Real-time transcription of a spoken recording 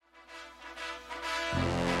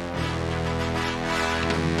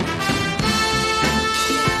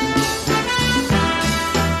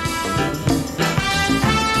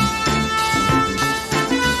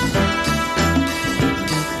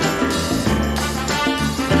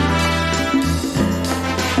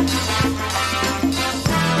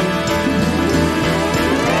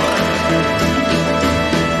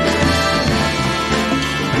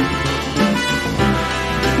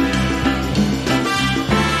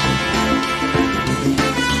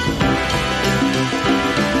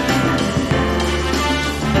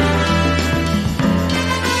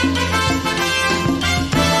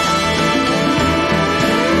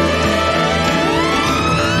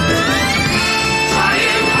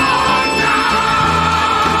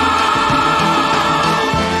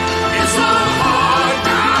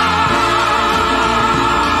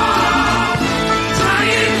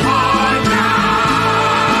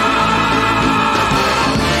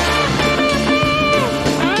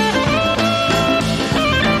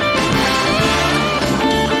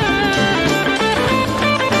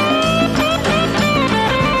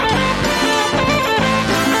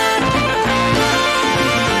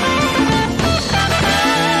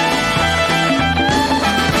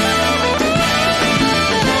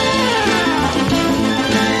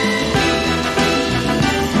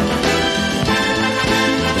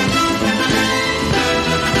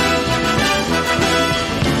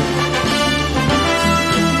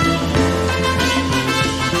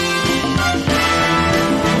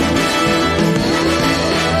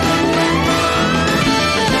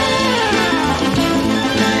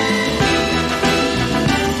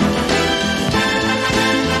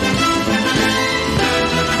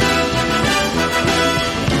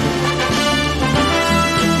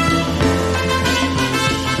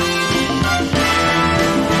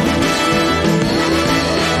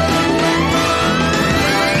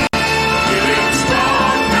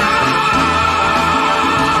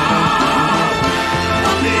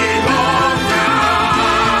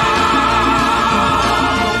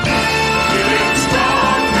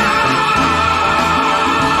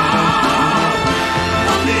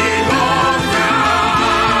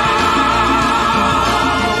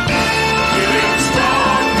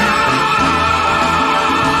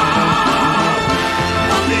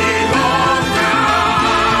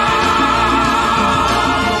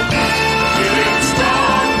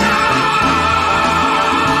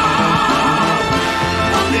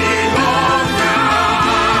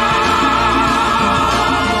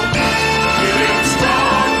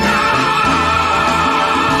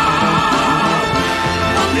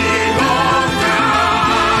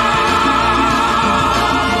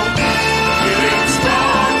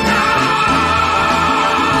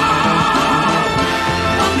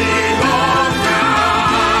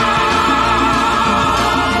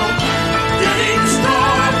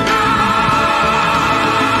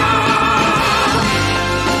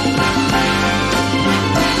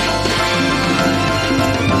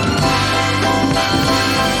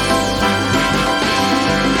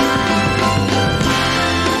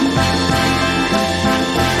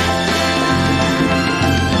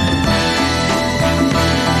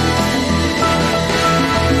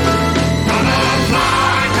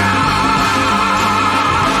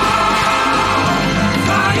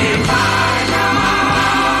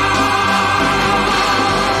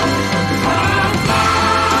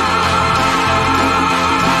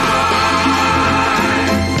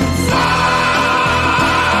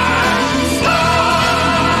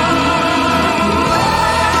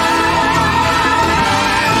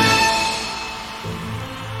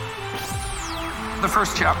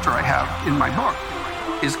chapter I have in my book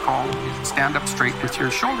is called Stand Up Straight with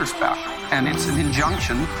Your Shoulders Back. And it's an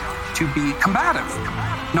injunction to be combative,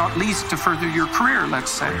 not least to further your career,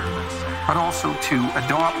 let's say, but also to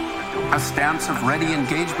adopt a stance of ready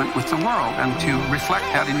engagement with the world and to reflect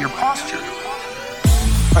that in your posture.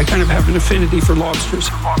 I kind of have an affinity for lobsters.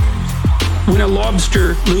 When a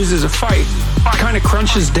lobster loses a fight, he kind of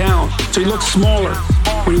crunches down, so he looks smaller.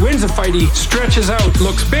 When he wins a fight, he stretches out,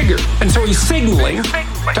 looks bigger. And so he's signaling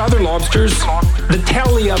to other lobsters the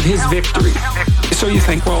tally of his victory. So you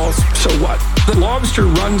think, well, so what? The lobster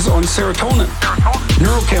runs on serotonin,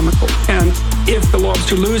 neurochemical. And if the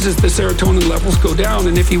lobster loses, the serotonin levels go down.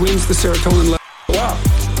 And if he wins, the serotonin levels go up.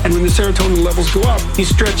 And when the serotonin levels go up, he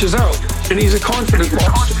stretches out. And he's a confident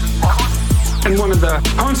lobster. And one of the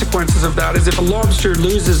consequences of that is if a lobster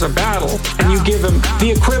loses a battle and you give him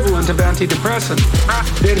the equivalent of antidepressant,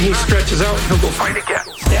 then he stretches out and he'll go fight again.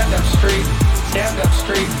 Stand up straight, stand up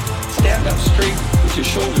straight, stand up straight with your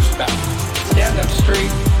shoulders back. Stand up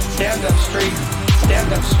straight, stand up straight,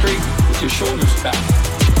 stand up straight with your shoulders back.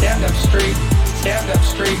 Stand up straight, stand up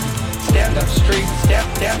straight, stand up straight,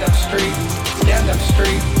 stand up straight, stand up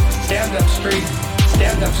straight, stand up straight,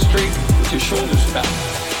 stand up straight with your shoulders back.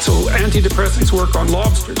 So antidepressants work on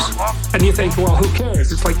lobsters. And you think, well, who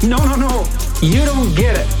cares? It's like, no. You don't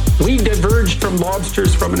get it. We diverged from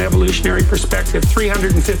lobsters from an evolutionary perspective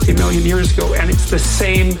 350 million years ago, and it's the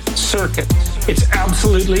same circuit. It's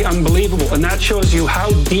absolutely unbelievable. And that shows you how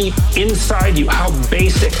deep inside you, how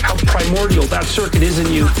basic, how primordial that circuit is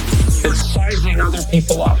in you. It's sizing other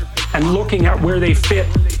people up and looking at where they fit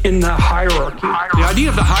in the hierarchy. The idea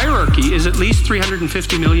of the hierarchy is at least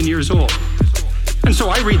 350 million years old. And so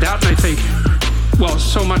I read that and I think, well,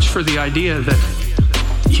 so much for the idea that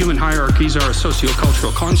human hierarchies are a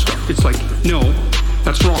sociocultural construct. It's like, no,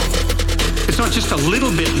 that's wrong. It's not just a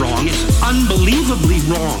little bit wrong, it's unbelievably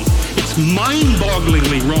wrong. It's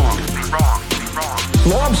mind-bogglingly wrong.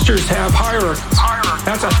 Lobsters have hierarchies.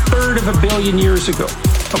 That's 1/3 of a billion years ago.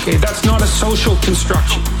 Okay, that's not a social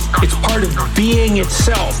construction. It's part of being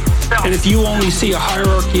itself. And if you only see a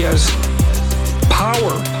hierarchy as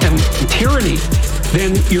power and tyranny,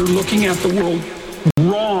 then you're looking at the world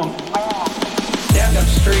wrong. Stand up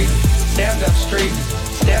straight, stand up straight,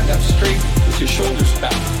 stand up straight with your shoulders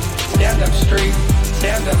back. Stand up straight,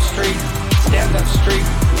 stand up straight, stand up straight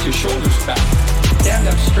with your shoulders back. Stand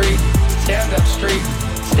up straight, stand up straight,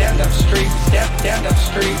 stand up straight, stand up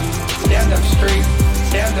straight, stand up straight,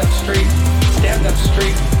 stand up straight, stand up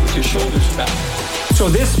straight with your shoulders back. So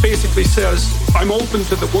this basically says, I'm open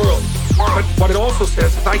to the world. But what it also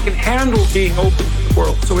says is I can handle being open to the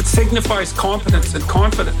world. So it signifies competence and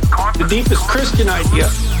confidence. The deepest Christian idea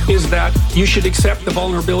is that you should accept the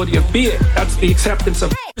vulnerability of being. That's the acceptance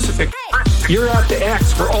of crucifixion. You're at the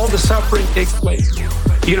X where all the suffering takes place.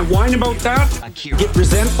 You're going to whine about that, get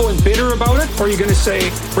resentful and bitter about it, or you're going to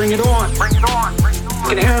say, bring it on. You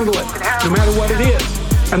can handle it, no matter what it is.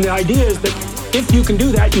 And the idea is that if you can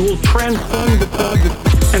do that, you will transform the thug.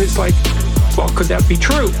 And it's like, well, could that be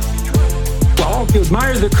true? Well, you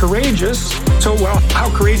admire the courageous, so, well, how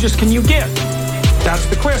courageous can you get? That's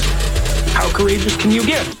the question. How courageous can you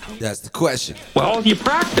get? That's the question. Well, you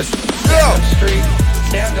practice. Stand up straight,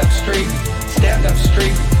 stand up straight, stand up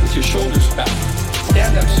straight with your shoulders back.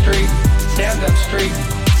 Stand up straight, stand up straight,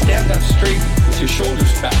 stand up straight with your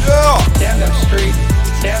shoulders back. Stand up straight,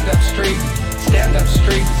 stand up straight, stand up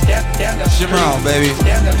straight, stand up straight. Shimon, baby.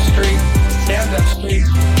 Stand up straight, stand up straight,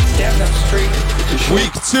 stand up straight with your shoulders.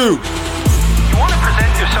 Week 2. You want to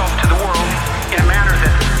present yourself to the world in a manner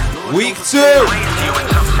that Week 2. you in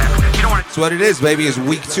some sense. You don't want That's what it is, baby. It's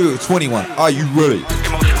week 2 of 21. Are you ready?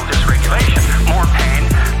 emotional dysregulation, more pain,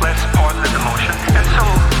 less positive emotion. And so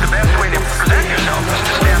the best way to present yourself is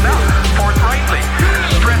to stand up forthrightly,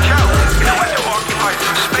 stretch out, you know, and to occupy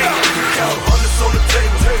some space. Hundreds on the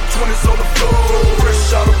table, 20s on the floor.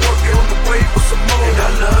 Fresh out of work and on the way with some more. And I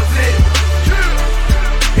love it.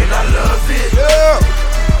 And I love it. Yeah.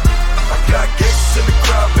 I got gangsters in the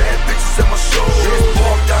crowd, bad bitches at my show.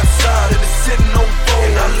 Parked outside and it's sitting on four.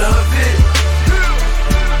 And I love it.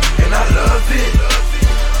 And I love it.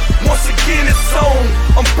 Once again it's on.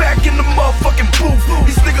 I'm back in the motherfucking booth.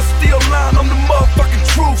 These niggas still lying, I'm the motherfucking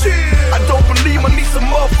truth. I don't believe I need some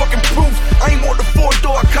motherfucking proof. I ain't want the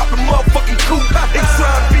 4-door, I cop the motherfucking coupe. They try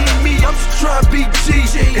to be me, I'm just trying to be G.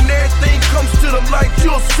 And everything comes to the light,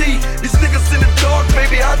 you'll see. These niggas in the dark,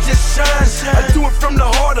 baby, I just shine. I do it from the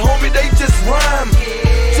heart, homie, they just rhyme.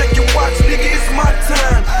 Check your watch, nigga, it's my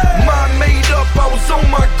time. Mind made up, I was on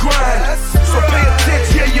my grind. So pay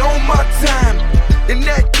attention, yeah, you're on my time. In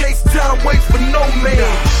that case, time waits for no man.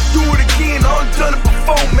 Do it again, I done it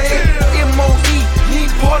before, man. M.O.E., he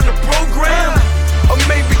ain't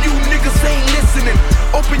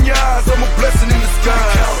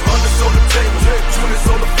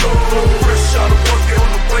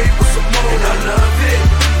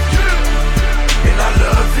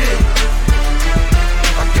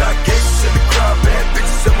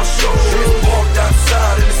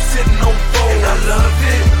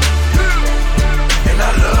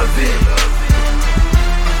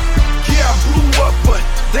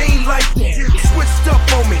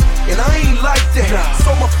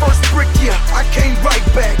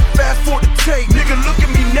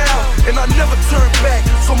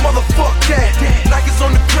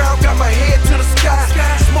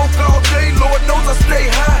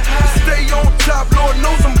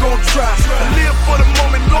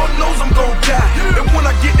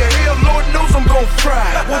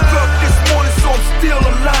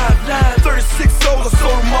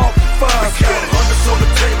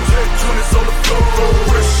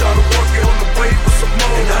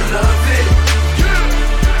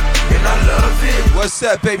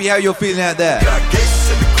What's up, baby? How you feeling out there? Got gangsters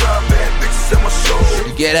in the crowd, bad bitches at my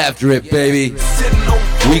show. Get after it, baby. Sitting on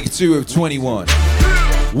Week 2 of 21.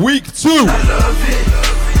 Week 2. I love it.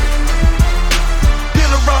 Been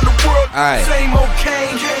around the world, Aight. same old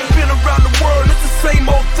cane. Been around the world, it's the same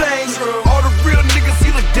old thing. All the real niggas, he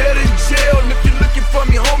look dead in jail. And if you're looking for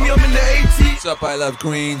me, homie, I'm in the AT. What's up, I love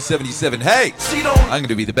Queen 77. Hey, She don't. I'm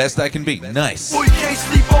gonna be the best I can be. Nice. Boy, you can't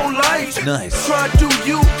sleep on life. Nice. Try to do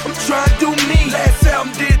you, I'm trying to do me. Last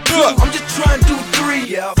album did 2, I'm just trying to do 3.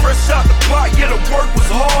 Yeah, fresh out the pot, yeah, the work was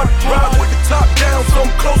hard. Ride with the top down, so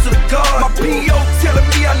I'm closer to God. My P.O. telling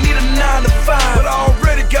me I need a 9 to 5, but I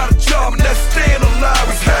already got a job, and that's staying alive.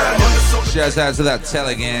 It's kind of Shouts out to that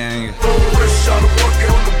Telegang. fresh out of work,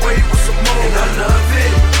 on the way with some more. And I love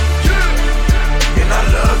it. And I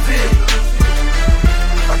love it.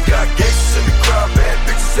 I got gangsters in the crowd, bad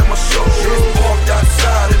bitches at my show. Parked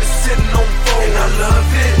outside and it's sitting on phone. And I love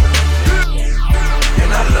it. And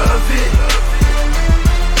I love it.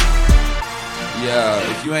 Yo,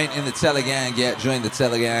 if you ain't in the Telegang yet, join the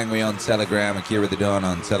Telegang. We on Telegram. Akira the Dawn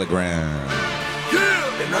on Telegram.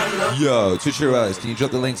 And I love Yo, Twitch your eyes. Can you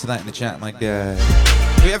drop the link to that in the chat, my guy?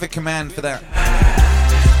 Do we have a command for that?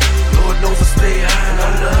 Lord knows I stay high and I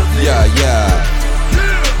love it. Yeah.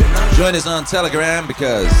 Join us on Telegram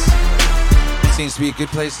because it seems to be a good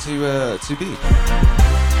place to be.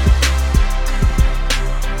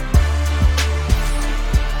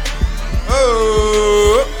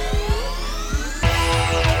 Oh.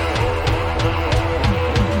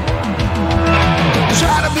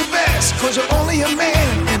 Try to be best, cause you're only a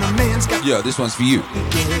man, and a man's got Yo, this one's for you.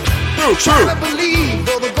 Try to believe,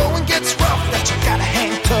 though the going gets rough, that you gotta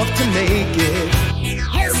hang tough to make it.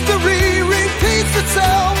 History repeats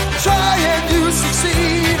itself, try and you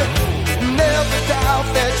succeed. Never doubt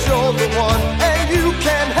that you're the one, and you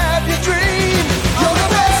can have your dream. You're the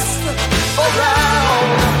best around,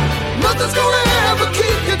 nothing's gonna ever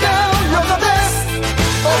keep you down. You're the best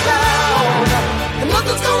around, and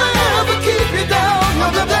nothing's gonna ever keep you down.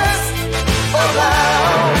 You're the best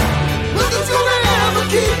around, nothing's gonna ever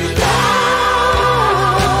keep you down.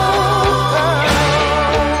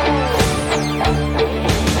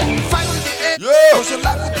 Fight with the edge, cause your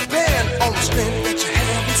life will depend on the strength that you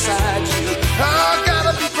have inside you. I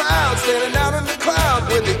gotta be proud, standing out in the crowd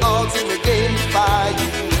with the odds in the game by you.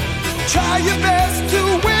 Try your best to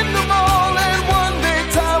win them all, and one day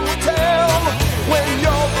time will tell. When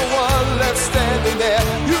you're the one left standing there,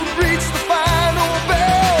 you've reached the final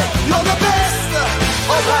bell. You're the best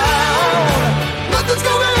around, nothing's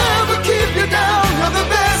gonna ever keep you down. You're the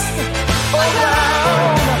best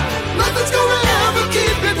around, nothing's gonna ever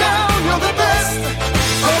keep you down. You're the best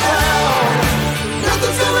around,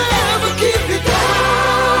 nothing's gonna ever keep you down.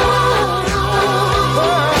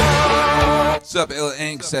 What's up, Ill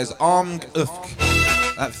Inc. says, ufk.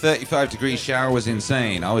 That 35-degree shower was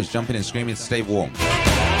insane. I was jumping and screaming to stay warm.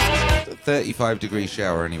 35-degree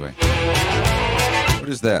shower, anyway. What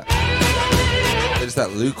is that? Is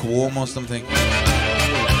that lukewarm or something?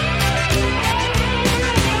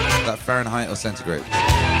 That Fahrenheit or centigrade?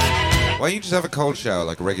 Why don't you just have a cold shower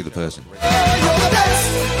like a regular person? You're the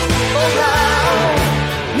best around,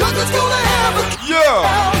 nothing's gonna ever keep you Yeah!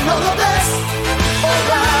 down. You're the best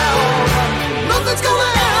around, nothing's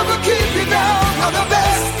gonna ever keep you down. You're the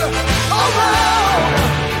best around,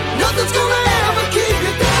 nothing's gonna ever keep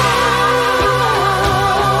you down.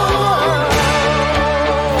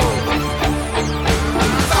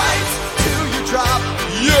 Fight till you drop,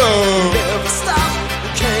 Yo! never stop,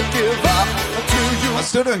 you can't give up until you I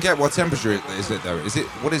still don't get what temperature is it though. Is it,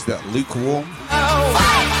 what is that, lukewarm?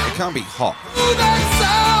 fight It can't be hot. through that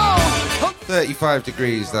sound. 35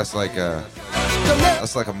 degrees, that's like a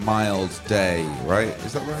mild day, right?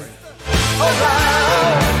 Is that right?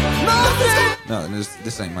 Around, nothing, No,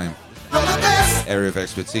 this ain't my you're the best. area of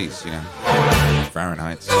expertise, you know.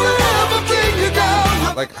 Fahrenheit. Gonna ever keep you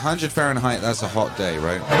down. Like 100 Fahrenheit, that's a hot day,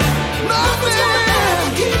 right?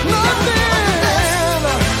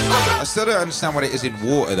 I still don't understand what it is in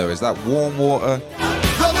water though. Is that warm water?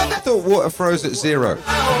 I thought water froze at 0.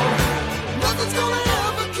 Nothing's gonna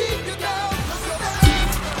ever keep you down.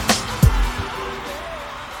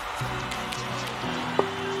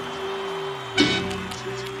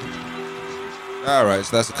 Alright,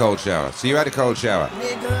 so that's a cold shower. So you had a cold shower.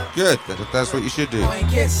 Good, that's what you should do. And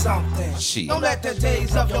get something. Shit. Don't let the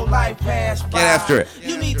days of your life pass by. Get after it.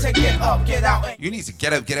 You need to get up, get out, and You need to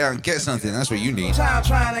get up, get out, and get something. That's what you need. time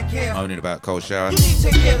trying to get. Moaning about cold shower. You need to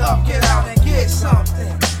get up, get out, and get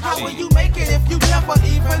something. How will you make it if you never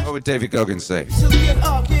even What would David Goggins say? to get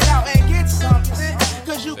up, get out, and get something?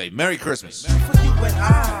 Cause you Say, Merry Christmas. for you and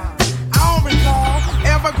I don't recall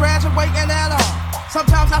ever graduating at all.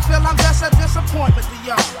 Sometimes I feel I'm just a disappointment to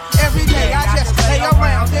y'all. Every day I just lay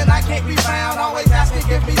around, then I can't be found. Always asking,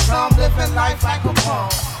 give me some, living life like a pawn.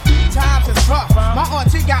 Times is rough. My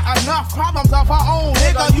auntie got enough problems of her own.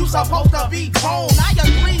 Nigga, you supposed to be grown. I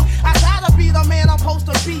agree. I gotta be the man I'm supposed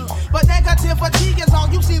to be. But negative fatigue is all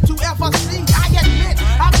you seem to ever see. I admit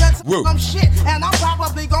I've done some shit, and I'm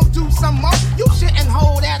probably gonna do some more. You shouldn't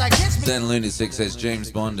hold that against me. Zen Lunatic says James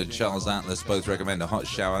Bond and Charles Atlas both recommend a hot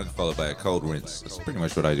shower followed by a cold rinse. That's pretty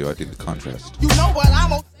much what I do. I do the contrast. You know what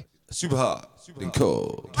I'm a super hot, then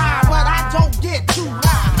cold. But I don't get too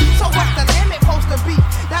high. So what's the limit supposed to be?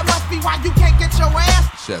 That must be why you can't get your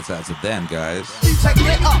ass. Shouts out to them guys. To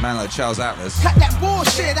get up. Man like Charles Atlas. Cut that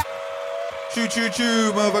bullshit out. Choo choo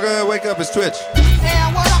choo, motherfucker, wake up, it's Twitch.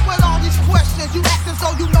 And what up with all these questions? You act as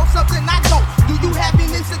though you know something I don't. Do you have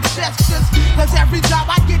any suggestions? Cause every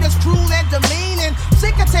job I get is cruel and demeaning.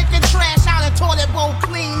 Sick of taking trash out and toilet bowl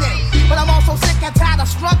cleaning. But I'm also sick and tired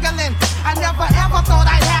of struggling. I never ever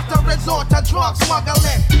thought I'd have to resort to drug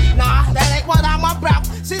smuggling. Nah, that ain't what I'm about.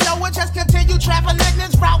 See, no one just continue traveling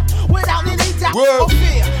this route without any doubt or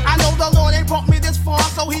fear. I know the Lord ain't brought me this far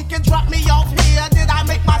so he can drop me off here. Did I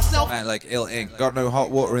make myself Man like Ill Ink, got no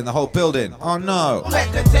hot water in the whole building. Oh no.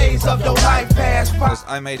 Let the days of your life pass by.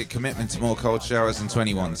 I made a commitment to more cold showers in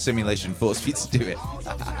 21. Simulation forced me to do it.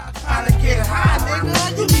 Trying to get high,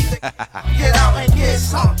 nigga. You need to get out and get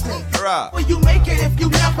something. Hurrah. Will you make it if you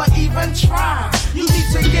never even try? You need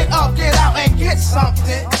to get up, get out and get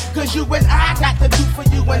something. Cause you and I got to do for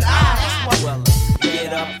you and I. Well,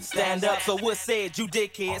 get up, stand up, so what said you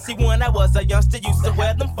dickhead? See, when I was a youngster, used to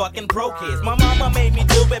wear them fucking pro kids. My mama made me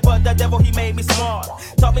do it, but the devil, he made me smart.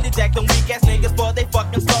 Taught me to jack them weak ass niggas for they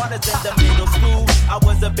fucking starters. In the middle school, I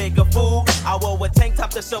was a bigger fool. I wore a tank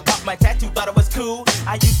top to show off my tattoo, thought it was cool.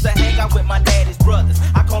 I used to hang out with my daddy's brothers.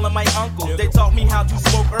 I call them my uncles. They taught me how to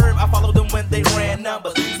smoke herb. I followed them when they ran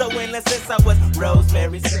numbers. So in a sense, I was Rosemary's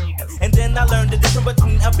Baby. And then I learned the difference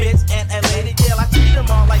between a bitch and a lady. Yeah, I treat them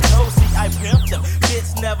all like hoes. See, I pimped them.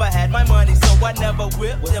 Bitch never had my money, so I never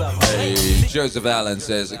whipped them. Hey, Joseph Allen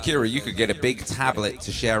says, Akira, you could get a big tablet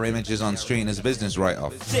to share images on screen as a business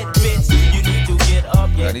write-off. Shit, bitch, you need to get up,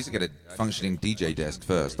 yeah. I need to get a functioning DJ desk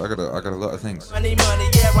first. I got a lot of things. Money,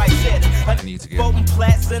 yeah, I said it. I need to get. Voting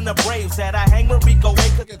plats in the Braves that I hang with Rico.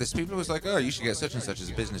 Yeah, there's people who's like, oh, you should get such and such as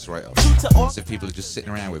a business write-off. Lots of people are just sitting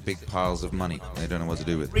around with big piles of money. They don't know what to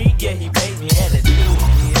do with it. Yeah, he paid me, and it's cool.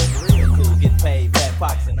 Yeah, it's real cool. Get paid, fat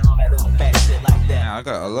pox, and all that other fat shit like that. Now, I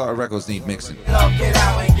got a lot of records need mixing. Get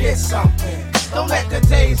out and get something. Don't let the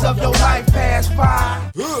days of your life pass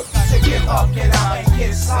by. To get up, get out and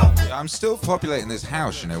get something. I'm still populating this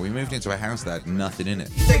house, you know. We moved into a house that had nothing in it.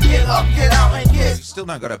 To get up, get out and get. We still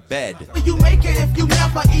not got a bed. Will you make it if you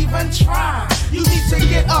never even try? You need to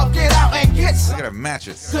get up, get out and get Look something. at a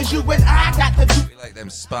mattress. Cause you and I got to do. Like them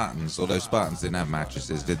Spartans, although Spartans didn't have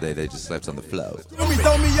mattresses, did they? They just slept on the floor. Throw me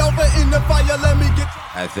over in the fire, let me get.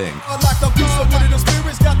 I think. Like a piece of wood in the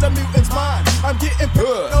spirits, got the mutant's mind. I'm getting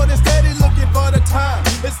good. No, they're steady looking for the time.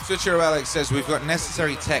 Switcher Alex says we've got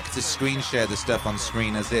necessary tech to screen share the stuff on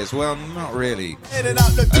screen as is. Well, not really.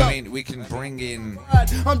 I mean, we can bring in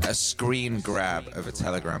a screen grab of a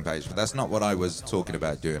Telegram page, but that's not what I was talking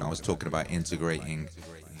about doing. I was talking about integrating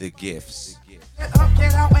the GIFs.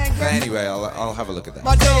 But anyway, I'll have a look at that.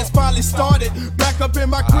 My day has finally started. Back up in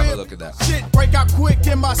my crib. I'll have a look at that. Shit, break out quick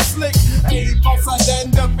in my slick. 80 volts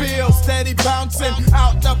under the field, steady bouncing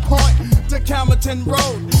out the point to Camerton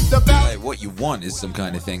Road. Like, what you want is some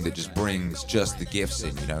kind of thing that just brings just the GIFs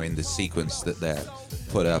in, you know, in the sequence that they're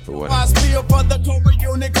put up or whatever.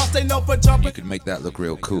 You could make that look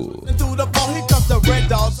real cool.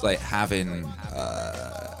 It's like having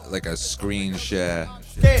like a screen share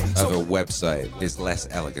of a website is less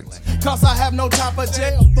elegant. Cause I have no time for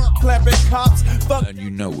jail. Fuck clapping cops. Fuck. And you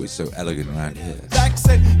know it's so elegant around here.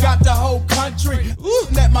 Jackson got the whole country.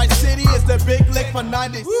 That my city is the big lick for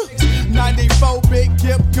 96. 94 big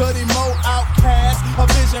Gip, Goody Mo, Outcast. A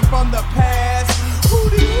vision from the past.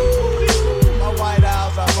 My White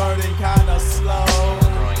House are burning kinda slow.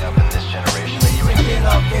 Growing up in this generation that you would Get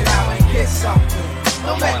up, get out and get something.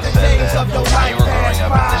 Don't let the days of your life pass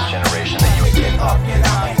by. Get up, get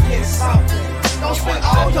out and get something. Don't spend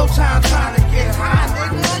all your time trying to get high,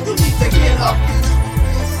 nigga. You need to get up.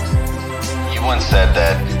 You once said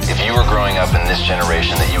that if you were growing up in this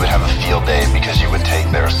generation that you would have a field day because you would take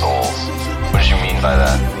their souls. What did you mean by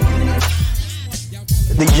that?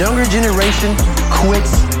 The younger generation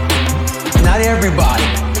quits. Not everybody.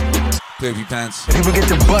 Poopy pants. People get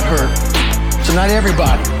their butt hurt. So not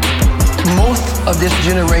everybody. Most of this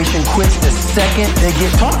generation quits the second they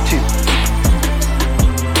get talked to.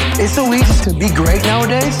 It's so easy to be great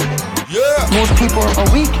nowadays. Most people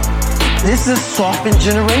are weak. This is a softened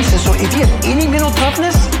generation. So if you have any mental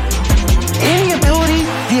toughness, any ability,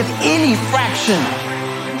 if you have any fraction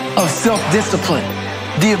of self-discipline,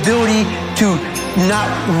 the ability to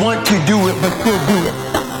not want to do it but still do it.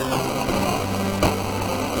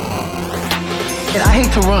 And I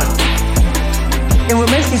hate to run. And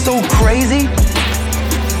what makes me so crazy,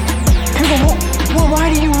 people go, well,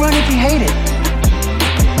 why do you run if you hate it?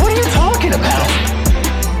 What are you talking about?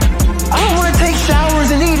 I don't want to take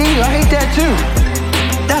showers and eat either. I hate that too.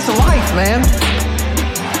 That's life, man.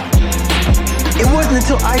 It wasn't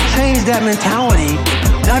until I changed that mentality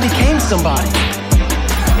that I became somebody.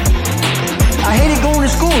 I hated going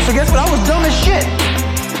to school, so guess what? I was dumb as shit.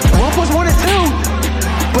 1 + 1 is 2.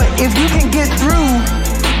 But if you can get through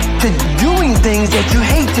to doing things that you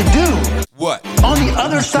hate to do, what? On the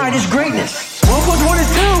other side is greatness. 1 + 1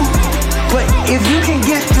 is 2. But if you can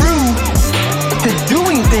get through to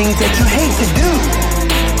doing things that you hate to do,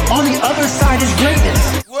 on the other side is greatness.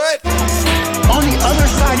 What? On the other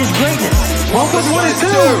side is greatness. 1 + 1 is 2.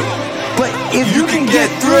 But if you can get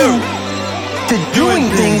through to doing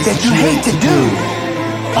things that you hate to do,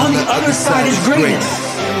 on the other side is greatness.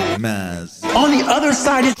 On the other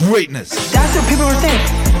side is greatness. That's what people are saying.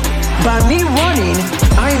 By me running,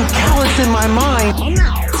 I am callous in my mind. I'm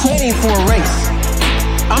not training for a race.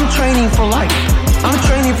 I'm training for life. I'm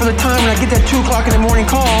training for the time when I get that 2 o'clock in the morning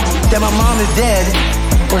call that my mom is dead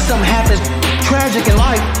or something happens tragic in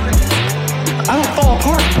life. I don't fall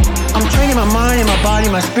apart. I'm training my mind and my body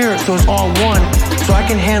and my spirit so it's all one, so I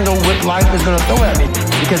can handle what life is going to throw at me.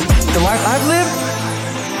 Because the life I've lived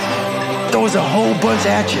throws a whole bunch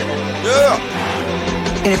at you. Yeah.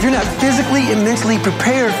 And if you're not physically and mentally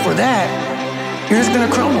prepared for that, you're just going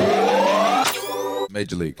to crumble.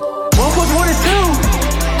 Major League. 1 + 1 is 2.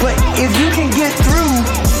 But if you can get through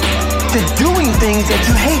to doing things that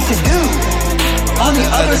you hate to do, on the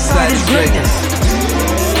other side is greatness.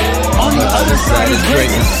 On the other side is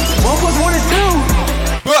greatness. 1 + 1 is 2.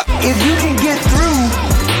 But if you can get through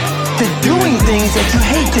to doing things that you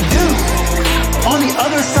hate to do, on the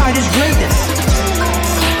other side is greatness.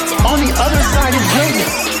 On the other side is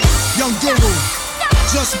greatness. Young Guru,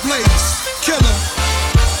 Just Blaze, Killer,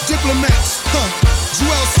 Diplomats,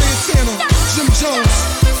 Joel Santana, Jim Jones,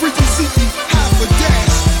 Freaky Zeke, Half a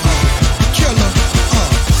Dash, Killer,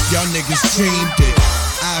 y'all niggas dreamed it.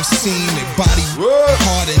 I've seen it, body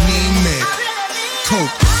hard and anemic.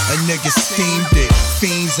 Coke, a nigga steamed it.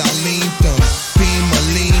 Fiends, I leaned them. Beam, I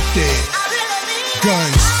leaned it.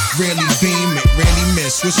 Guns, really beam it, really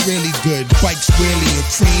miss. What's really good? Bikes, really a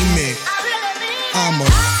cream it. I'm a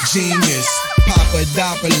genius,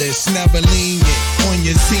 Papadopoulos, never lenient on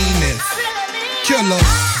your zenith. Killer,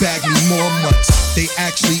 bag me more mutts. They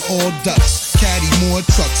actually all ducks. Caddy more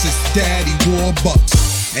trucks, it's daddy war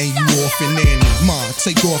bucks. And you off and nanny, ma,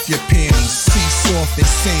 take off your panties. See soft and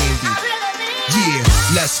sandy. Yeah,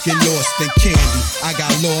 let's get lost in candy. I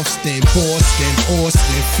got lost in Boston,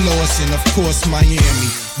 Austin, Flossin, of course Miami,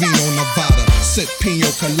 Reno, Nevada, sip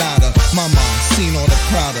pina colada. Mama, seen all the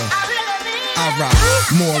Prada. I rock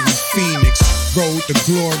Maury Phoenix, road to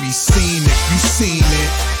glory, seen it, you seen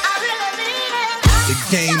it. The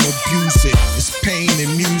game abuse it, it's pain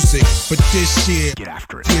and music, but this year, get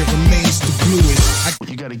after it. Here remains the bluest.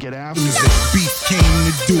 You gotta get after it. Beef came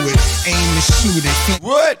to do it, aim to shoot it.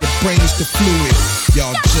 What? The brain's the fluid.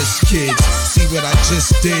 Y'all just kids. See what I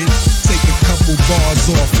just did? Take a couple bars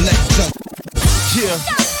off, let jump. Yeah,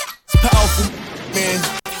 it's powerful, man.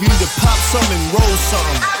 We need to pop some and roll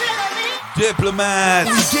something. Diplomats.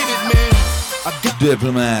 We did it, man. I got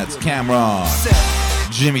Diplomats. Cameron.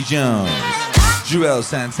 Jimmy Jones. Joel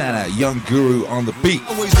Santana, Young Guru on the beat.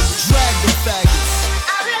 always drag the faggots.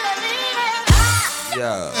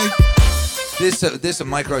 Yeah. This a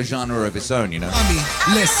micro genre of its own, you know. I mean,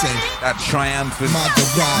 listen. That triumphant My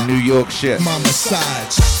garage, New York shit. my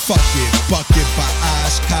massage, fuck it, bucket by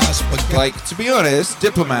Oshkosh, but Like, to be honest,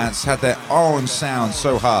 Diplomats had their own sound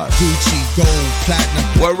so hard. Gucci, gold,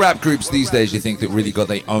 platinum. What rap groups these days you think that really got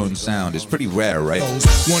their own sound? It's pretty rare, right?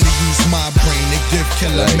 Wanna use my brain to give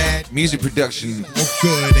killer Like, mad music production more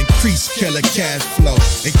good, increase killer cash flow,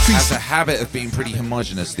 increase has a habit of being pretty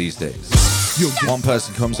homogenous these days. you'll get One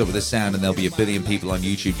person comes up with a sound and there'll be a billion people on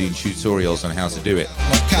YouTube doing tutorials on how to do it.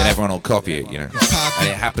 Then everyone will copy it, you know. And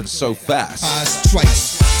it happens so fast.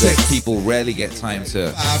 strikes, that people rarely get time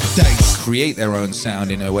to create their own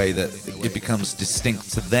sound in a way that it becomes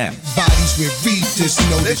distinct to them.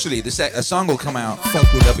 Literally, a song will come out,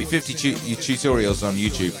 there'll be 50 tutorials on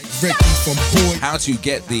YouTube how to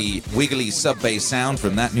get the wiggly sub-bass sound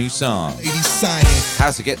from that new song,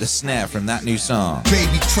 how to get the snare from that new song,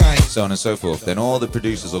 so on and so forth. Then all the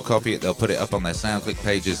producers will copy it, they'll put it up on their SoundClick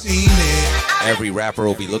pages. Every rapper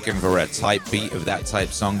will be looking for a type beat of that type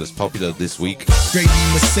song that's popular this week.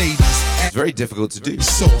 It's very difficult to do.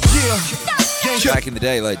 Back in the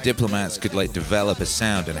day, like, diplomats could like develop a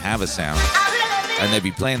sound and have a sound, and they'd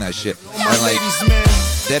be playing that shit, and like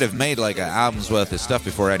they'd have made like an album's worth of stuff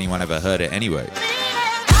before anyone ever heard it anyway.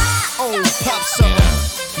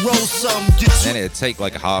 Then it'd take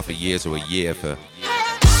like half a year to a year for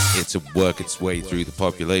it to work its way through the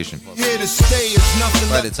population.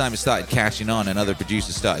 By the time it started catching on and other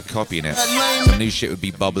producers started copying it, some new shit would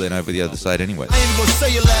be bubbling over the other side anyway.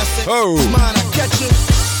 Oh!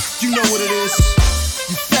 You know what it is.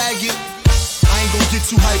 You faggot. I ain't gonna get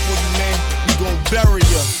too hype on you, man. We gonna bury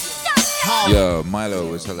you. Yo,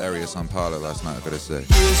 Milo was hilarious on Parler last night, I gotta say.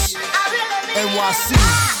 NYC.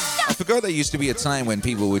 I forgot there used to be a time when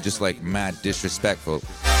people were just like mad disrespectful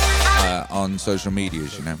on social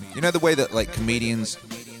medias, you know? You know the way that like comedians,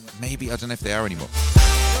 maybe, I don't know if they are anymore,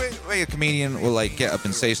 the way a comedian will like get up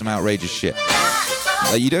and say some outrageous shit.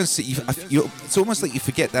 Like, you don't see, it's almost like you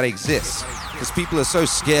forget that exists. Because people are so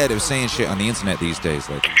scared of saying shit on the internet these days.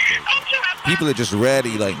 Like, people are just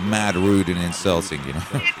rarely like mad, rude, and insulting, you know?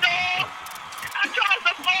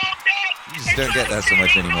 You just don't get that so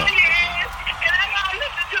much anymore.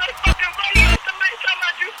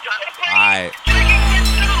 Alright.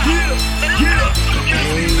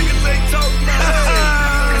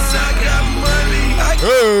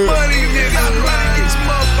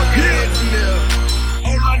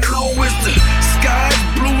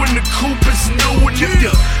 The coop is new, and if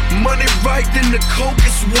your money right, then the coke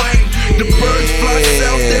is white. The birds fly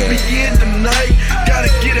south, they begin the night. Gotta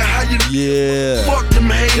get it how you fuck them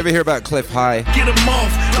hate. You ever hear about Cliff High? Get them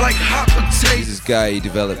off like hot potatoes. He's this guy, he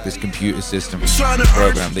developed this computer system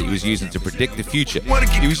program that he was using to predict the future.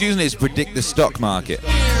 He was using it to predict the stock market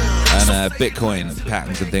and Bitcoin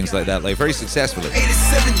patterns and things like that, like very successfully. He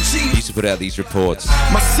used to put out these reports.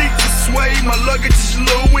 My seats is sway, my luggage is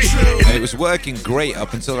Louis. And it was working great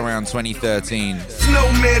up until around 2013.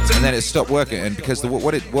 And then it stopped working, and because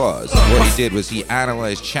what he did was he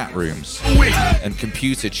analyzed chat rooms and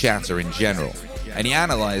computer chatter in general. And he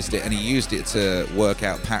analyzed it and he used it to work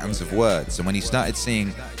out patterns of words. And when he started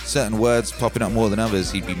seeing certain words popping up more than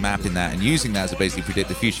others, he'd be mapping that and using that to basically predict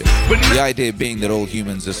the future. The idea being that all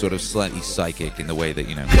humans are sort of slightly psychic in the way that,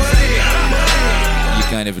 you know, you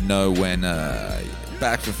kind of know when,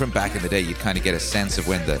 from back in the day, you'd kind of get a sense of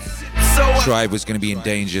when the tribe was going to be in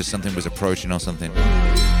danger, something was approaching or something.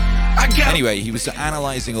 Anyway, he was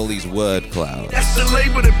analyzing all these word clouds. That's the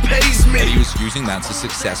label that pays me. And he was using that to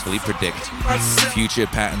successfully predict future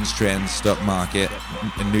patterns, trends, stock market,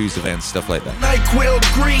 and news events, stuff like that.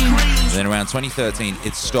 And then around 2013,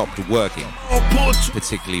 it stopped working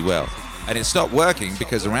particularly well. And it stopped working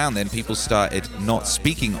because around then people started not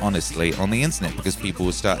speaking honestly on the internet because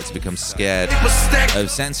people started to become scared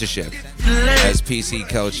of censorship as PC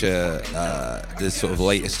culture, the sort of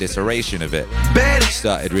latest iteration of it,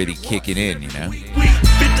 started really kicking in, you know.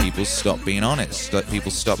 People stopped being honest.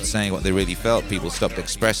 People stopped saying what they really felt. People stopped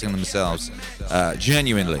expressing themselves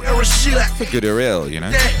genuinely, for good or ill, you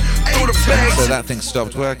know. So that thing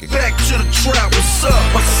stopped working.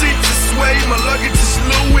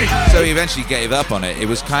 So he eventually gave up on it. It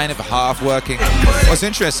was kind of half working. What's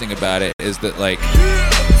interesting about it is that, like,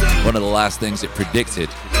 one of the last things it predicted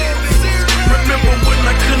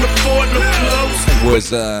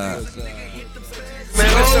was a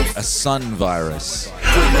sun virus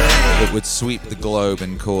that would sweep the globe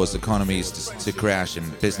and cause economies to crash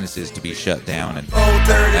and businesses to be shut down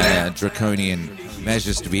and draconian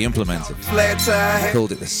measures to be implemented. They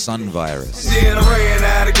called it the sun virus.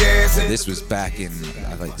 This was back in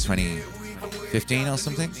like 2015 or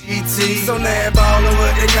something.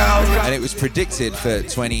 And it was predicted for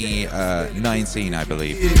 2019, I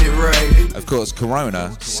believe. Of course,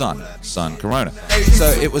 Corona, sun, Corona. So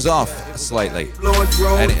it was off slightly.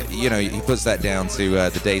 And, you know, he puts that down to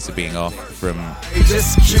the data being off from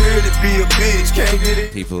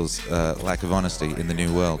people's lack of honesty in the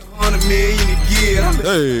new world.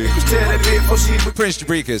 Hey. Prince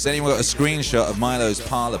Jabrikas, anyone got a screenshot of Milo's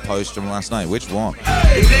Parler post from last night? Which one?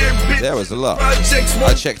 There was a lot.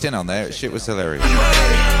 I checked in on there. Shit was hilarious.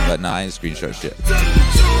 But nah, I didn't screenshot shit.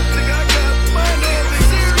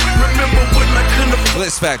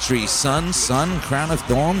 Bliss Factory, Sun, Crown of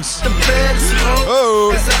Thorns. Oh.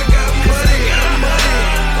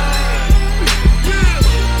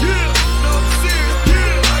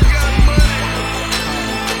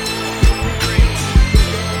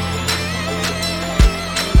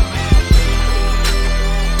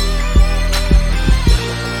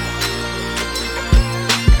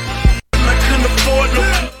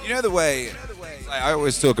 You know the way I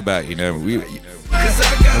always talk about, I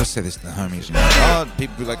always say this to the homies,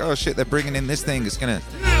 people be like, oh shit, they're bringing in this thing, it's gonna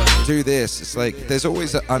do this. It's like, there's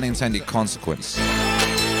always an unintended consequence.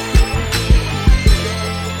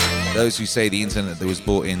 Those who say the internet that was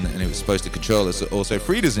brought in and it was supposed to control us also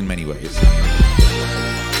freed us in many ways.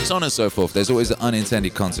 So on and so forth, there's always an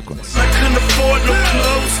unintended consequence.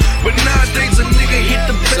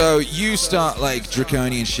 So you start like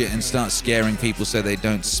draconian shit and start scaring people so they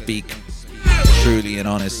don't speak truly and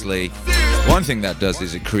honestly. One thing that does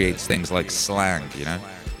is it creates things like slang,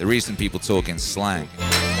 The reason people talk in slang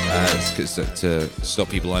is because to stop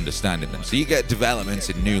people understanding them. So you get developments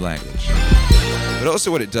in new language. But also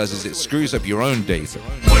what it does is it screws up your own data.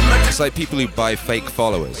 It's like people who buy fake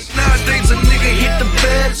followers.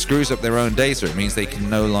 It screws up their own data. It means they can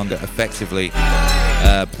no longer effectively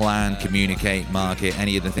plan, communicate, market,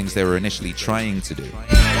 any of the things they were initially trying to do.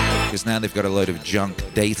 Because now they've got a load of junk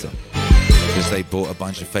data. Because they bought a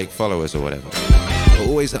bunch of fake followers or whatever. But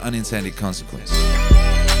always an unintended consequence.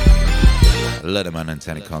 A lot of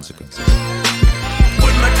unintended consequences.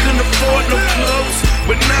 When I couldn't afford no clothes,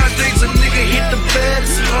 but nowadays a nigga hit the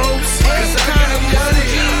baddest hoes. Cause I got money.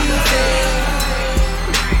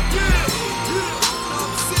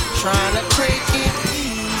 Trying to take it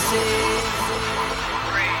easy.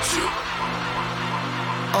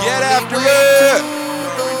 Get after it!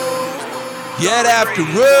 Get after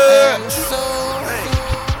it!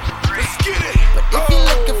 Let's get it! If you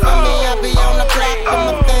looking for me, I'll be on the block with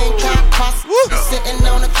my thing cocked, sitting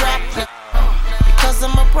on the trap because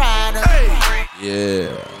I'm a rider.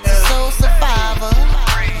 Yeah. Soul survivor.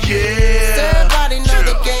 Yeah. So everybody know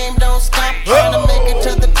the game don't stop. Trying to make it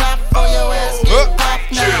to the top or your ass get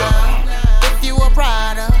popped now. If you a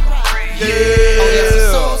rider, oh yes, a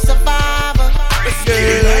soul survivor. Let's get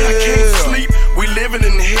it. I can't sleep. We living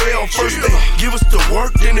in hell. First they give us the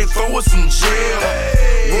work, then they throw us in jail.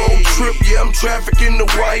 Road trip, yeah, I'm trafficking the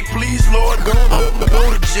white. Please, Lord, go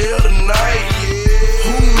to jail tonight.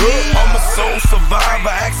 I'm a soul survivor.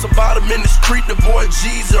 Ask about him in the street. The boy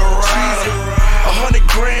G's a rider. 100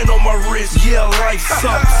 grand on my wrist. Yeah, life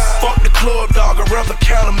sucks. Fuck the club, dog. I'd rather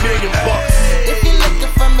count $1 million bucks. If you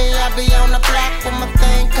looking for me, I'll be on the block with my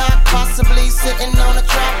thing cocked, possibly sitting on a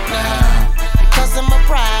trap now. Because I'm a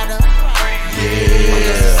rider.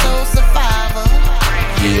 Yeah. Soul survivor.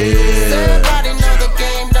 Yeah. So everybody know the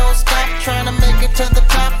game don't stop. Trying to make it to the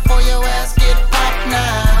top for your ass get popped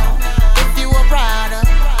now. If you a rider,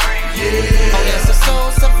 oh yes, a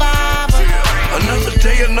soul survivor. Another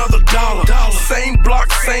day, another dollar. Same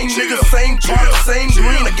block, same nigga, same park, same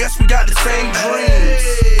green. I guess we got the same dreams.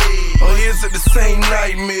 Or is it the same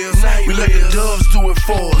nightmares? We let the doves do it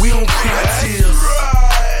for us. We don't cry tears.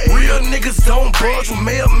 Real niggas don't budge. When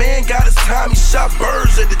mailman got his time, he shot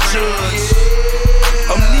birds at the judge.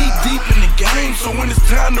 I'm knee deep in the game, so when it's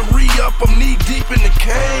time to re-up, I'm knee deep in the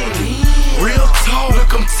cane. Real talk,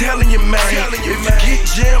 look, I'm telling you, man. If you get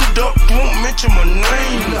jammed up, won't mention my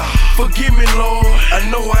name. Forgive me, Lord. I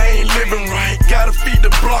know I ain't living right. Gotta feed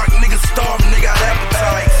the block, niggas starving, they got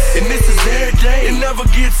appetite. And this is every day, it never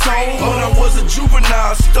gets old. When I was a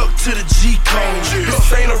juvenile, stuck to the G code.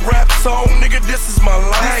 This ain't a rap song, nigga, this is my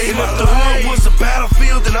life. And if the hood was a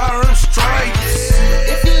battlefield, then I earned stripes.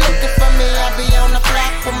 If you looking for me, I'll be on the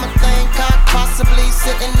block with my thing cocked, possibly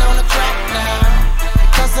sitting on a trap now.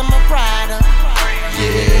 Because I'm a rider.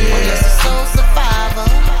 Yeah. Oh yes, a soul survivor.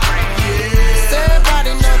 Yeah. So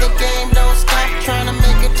everybody know the game don't stop. Trying to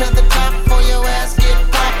make it to the top for your ass get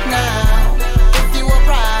popped now. If you a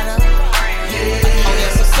rider. Yeah. Oh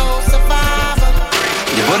yes, a soul survivor.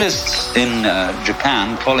 The Buddhists in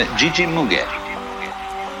Japan call it Jiji Muge.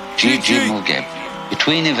 Jiji Muge.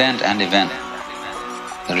 Between event and event,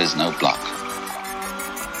 there is no block.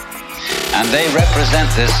 And they represent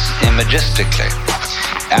this imagistically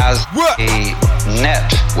as a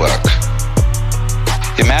network.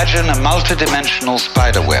 Imagine a multidimensional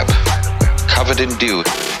spider web covered in dew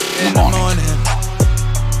in the morning.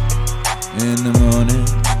 In the morning.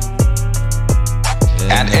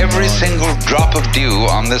 And every single drop of dew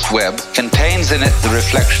on this web contains in it the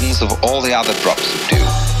reflections of all the other drops of dew.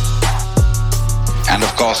 And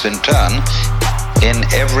of course, in turn, in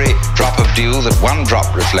every drop of dew that one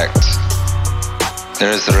drop reflects,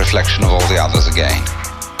 there is the reflection of all the others again.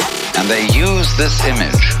 And they use this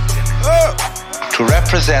image to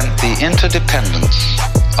represent the interdependence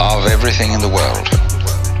of everything in the world.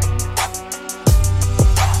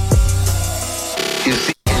 You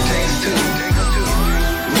see, it takes two.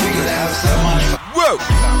 We could have so much fun. Whoa!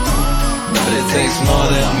 But it takes more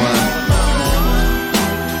than one.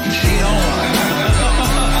 She don't want.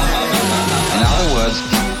 In other words,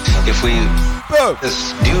 if we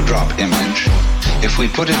this dewdrop image, if we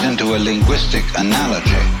put it into a linguistic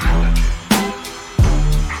analogy,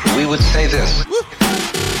 we would say this.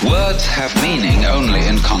 Words have meaning only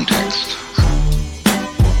in context.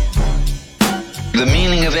 The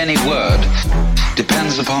meaning of any word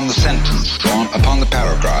depends upon the sentence or upon the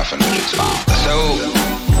paragraph in which it's found. So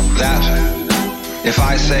that if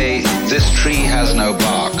I say, this tree has no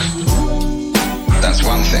bark, that's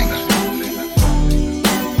one thing.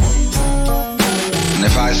 And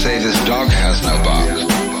if I say, this dog has no bark,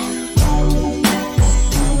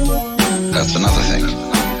 that's another thing.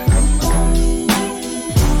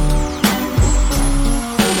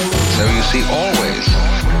 So you see always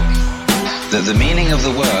that the meaning of the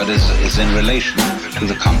word is in relation to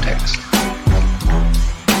the context.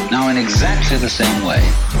 Now, in exactly the same way,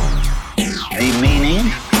 the meaning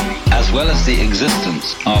as well as the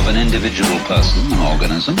existence of an individual person, an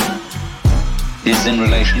organism, is in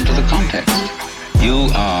relation to the context. You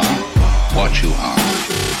are what you are.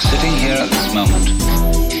 Sitting here at this moment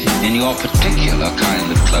in your particular kind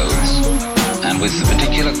of clothes and with the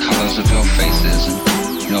particular colors of your faces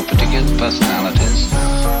and your particular personalities,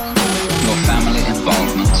 your family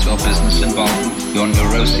involvements, your business involvement, your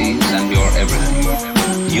neuroses and your everything.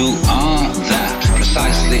 You are that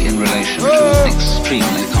precisely in relation to an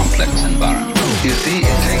extremely complex environment. You see,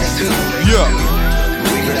 it takes two. Yeah.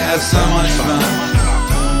 We could have so much fun,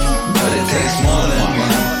 but it takes more than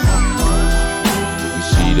one.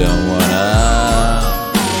 She don't wanna.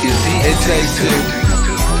 You see, It takes two.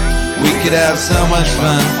 We could have so much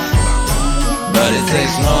fun, but it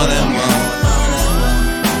takes more than one.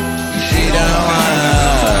 She don't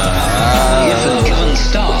wanna. if a given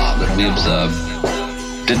star that we observe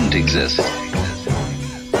didn't exist,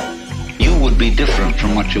 you would be different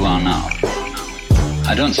from what you are now.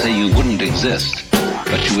 I don't say you wouldn't exist,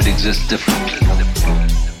 but you would exist differently.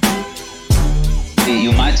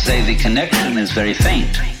 You might say the connection is very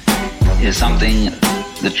faint, is something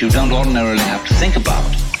that you don't ordinarily have to think about.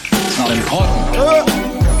 It's not important.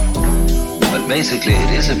 But basically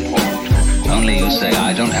it is important. Only you say,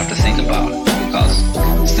 I don't have to think about it, because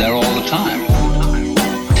it's there all the time.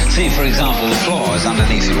 See, for example, the floor is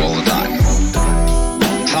underneath you all the time.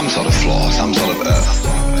 Some sort of floor, some sort of earth.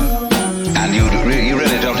 And you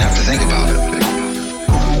really don't have to think about it.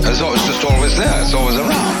 It's just always there, it's always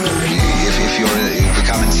around. If you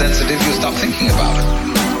become insensitive, you stop thinking about it.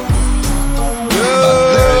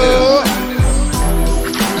 But there it is.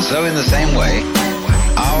 And so in the same way,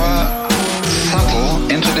 our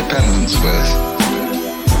subtle interdependence with,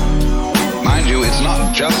 mind you, it's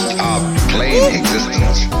not just our plain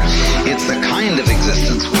existence, it's the kind of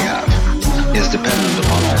existence we have is dependent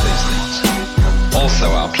upon all these things.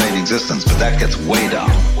 Also our plain existence, but that gets way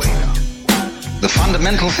down. The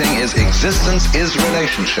fundamental thing is existence is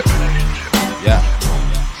relationship. Yeah.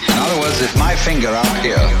 In other words, if my finger up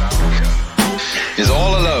here is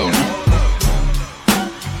all alone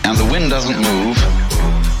and the wind doesn't move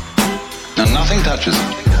and nothing touches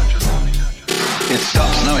it, it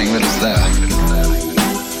stops knowing that it's there.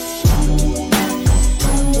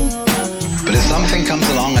 But if something comes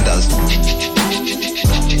along and does,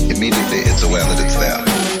 immediately it's aware that it's there.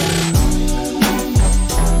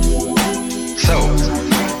 So,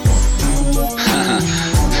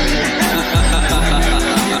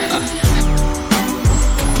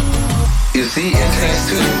 you see, it takes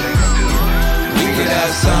two. We could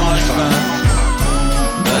have so much fun,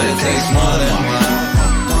 but it takes more than one.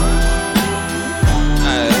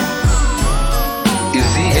 You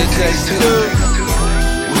see, it takes two.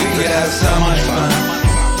 We could have so much fun,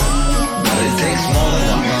 but it takes more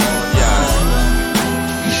than one. Yeah.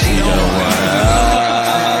 She don't wanna.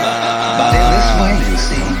 But in this way, you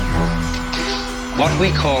see, what we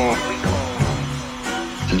call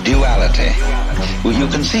duality. Well, you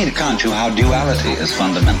can see, can't you, how duality is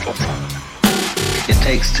fundamental. It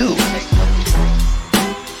takes two.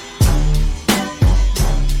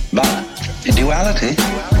 But duality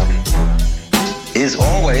is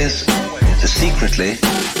always secretly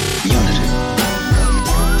unity.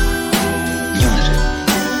 Unity.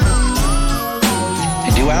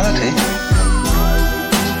 Duality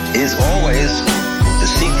is always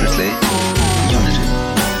secretly unity.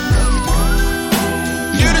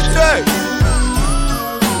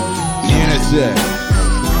 Unity.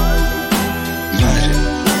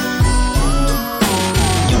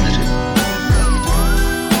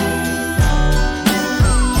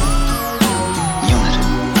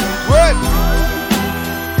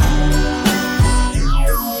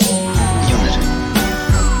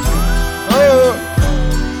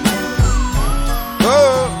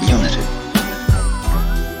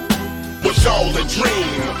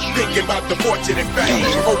 the fortune and fame,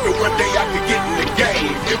 hoping one day I could get in the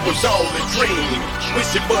game. It was all a dream,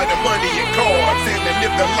 wishing for the money and cars and to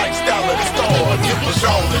live the lifestyle of the stars. It was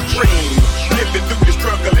all a dream, living through the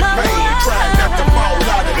struggle and pain, trying not to fall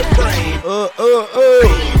out of the frame.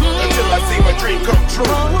 Until I see my dream come true.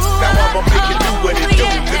 Now I'ma make it do what it do,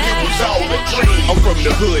 cause it was all a dream. I'm from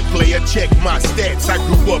the hood, player, check my stats. I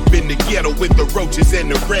grew up in the ghetto with the roaches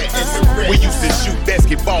and the rats. We used to shoot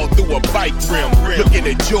basketball through a bike rim, looking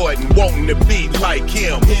at Jordan, wanting to be like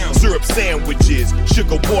him. Syrup sandwiches,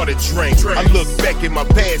 sugar water drinks. I look back in my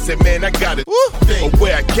past and man, I got it of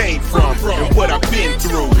where I came from and what I've been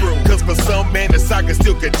through. Cause for some, man, the saga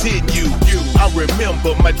still continue. I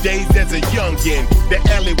remember my days as a youngin', the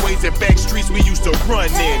alleyways and back streets we used to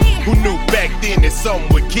run in. Who knew back then that some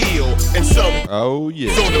would kill and some oh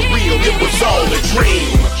yeah. So the real, it was all a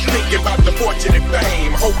dream. Thinking about the fortune and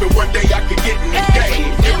fame, hoping one day I could get in the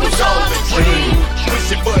game. It was all a dream,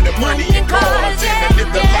 wishing for the money and cars and to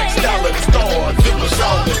live the lifestyle of the stars. It was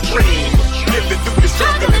all a dream, living through the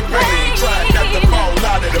struggle and pain, trying not to fall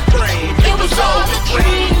out of the frame. It was all a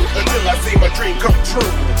dream, until I see my dream come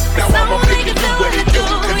true. Now I'ma make it do what it do,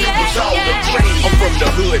 cause it was all a dream. I'm from the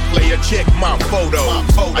hood, player, check my photo.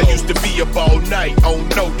 I used to be up all night on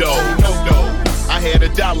no-do. I had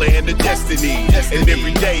 $1 and a destiny. And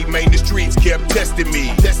every day, man, the streets kept testing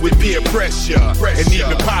me with peer pressure and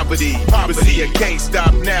even poverty. But see, I can't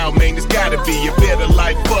stop now, man. There's gotta be a better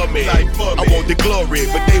life for me. I want the glory,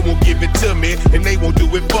 but they won't give it to me, and they won't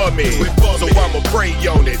do it for me. So I'ma pray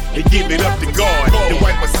on it and give it up to God. Then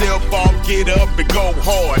wipe myself off, get up and go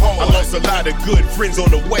hard. I lost a lot of good friends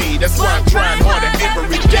on the way. That's why I'm trying harder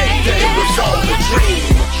every day. It was all a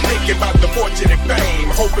dream, thinking about the fortune and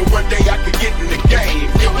fame, hoping one day I could get in the game.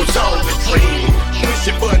 It was all a dream,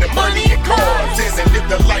 wishing for the money and cars and to live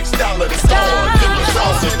the lifestyle of the stars. It was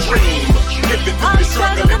all a dream, living through the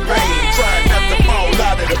struggle and pain, trying not to fall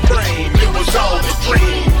out of the frame. It was all a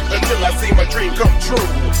dream, until I see my dream come true.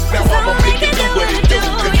 Now I'ma make it do what it do,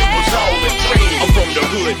 cause it was all a dream. I'm from the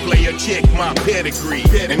hood, player, check my pedigree.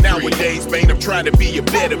 And nowadays, man, I'm trying to be a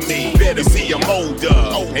better me. You see, I'm older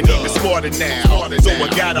and even smarter now, so I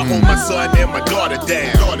gotta hold my son and my daughter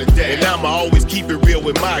down. And I'ma always keep it real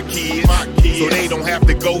with my kids, so they don't have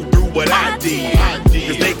to go through what I did.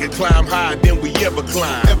 Cause they can climb higher than we ever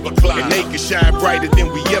climb, and they can shine brighter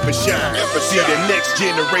than we ever shine. See, the next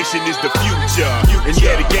generation is the future, and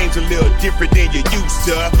yeah, the game's a little different than you used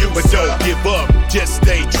to. But don't give up, just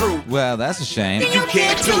stay true. Well, that's a shame. You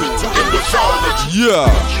can't do it. Yeah.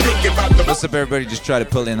 What's up, everybody? Just try to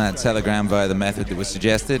pull in that Telegram via the method that was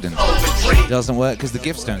suggested, and it doesn't work because the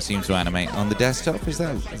GIFs don't seem to animate on the desktop. Is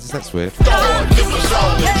that's weird?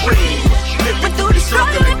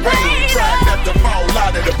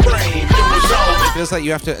 It feels like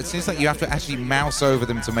you have to. It seems like you have to actually mouse over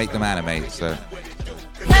them to make them animate. So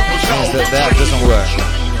that doesn't work.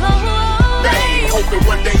 Hoping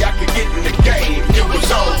one day I could get in the game. It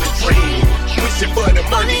was all a dream, wishing for the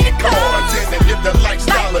money and cars and to live the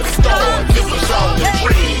lifestyle of the stars. It was all a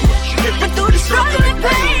dream, living through the struggle and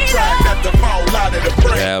pain, trying not to fall out of the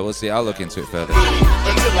frame. Yeah, we'll see. I'll look into it further.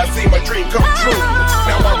 Until I see my dream come true.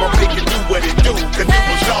 Now I'ma make it do what it do, cause it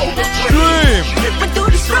was all a dream. Living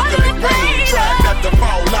through the struggle and pain, trying not to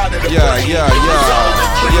fall out of the frame.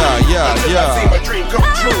 Yeah. I see my dream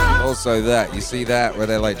come true. Also that, you see that where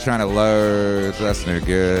they're like trying to load, that's no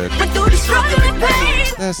good.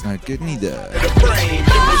 That's not good neither.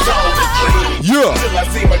 Yeah!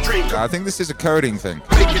 I think this is a coding thing.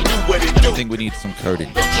 I think we need some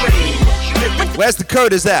coding. Where's the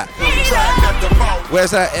coders at?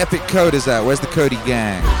 Where's that epic coders at? Where's the Cody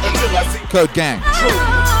gang? Code gang.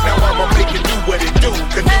 Now I'ma make it do what it do,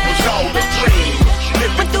 cause it was all a dream.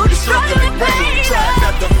 Living through the struggle and pain, trying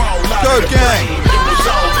not to fall out of the frame. It was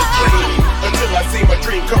all a dream, until I see my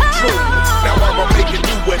dream come true. Now I'ma make it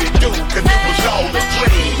do what it do, cause it was all a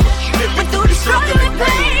dream. Living through the struggle and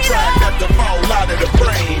pain, trying not to fall out of the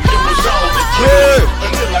frame. It was all a dream,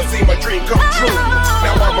 until I see my dream come true.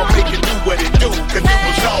 Now I'ma make it do what it do, cause it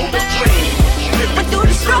was all a dream. Living through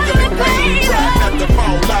the struggle and pain, trying not to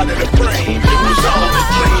fall out of the frame. It was all a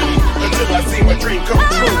dream, until I see my dream come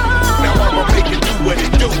true. Now I'ma make it do what it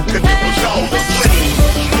do, cause it was all a dream.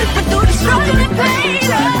 Living through the struggle and pain,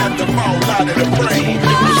 trying not to fall out of the frame.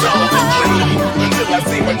 It was all a dream, until I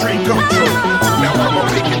see my dream come true. Now I'ma make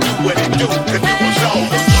it do what it do, cause it was all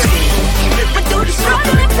a dream. Living through the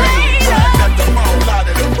struggle and pain, trying not to fall out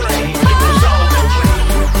of the frame. It was all a dream, until I see my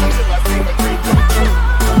dream come true. Now I'ma make it do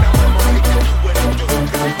what it do, cause it was all a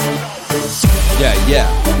dream. Yeah.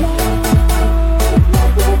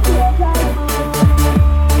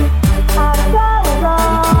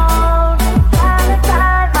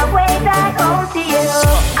 Way back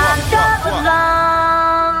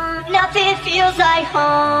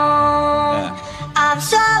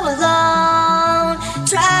alone,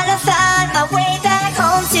 trying to find my way back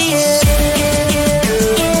home to you.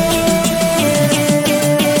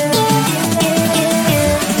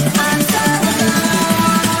 I'm so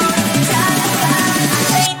alone, trying to find my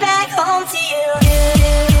way back home to you.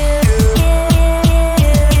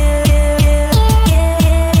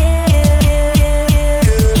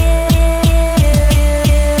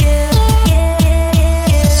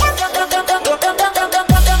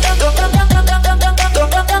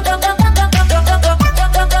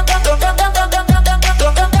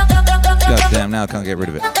 Now I can't get rid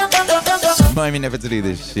of it. Remind me never to do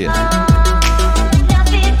this shit.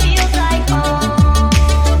 Nothing feels like home.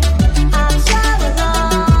 I'm so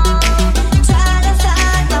alone, trying to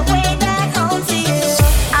find my way back home to you.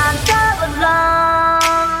 I'm so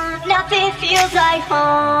alone, nothing feels like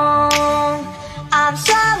home. I'm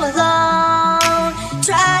so alone,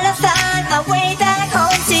 trying to find my way back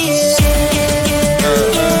home to you.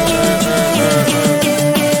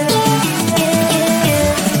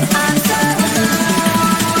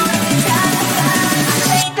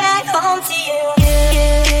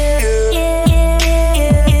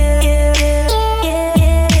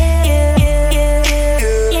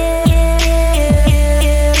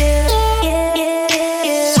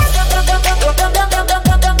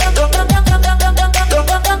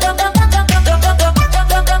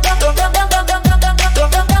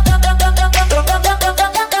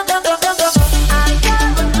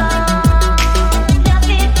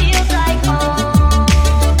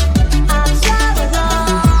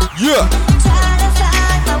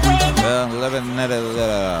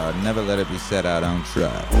 Never let it be said I don't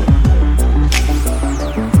try.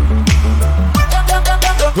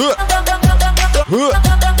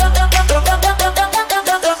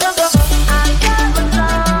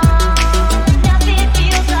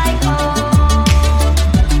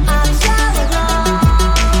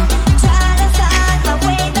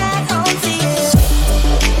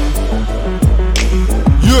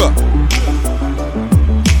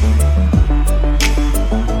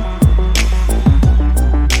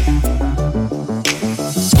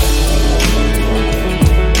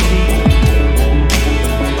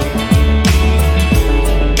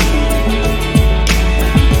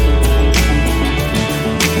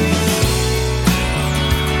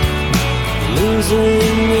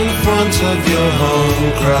 In front of your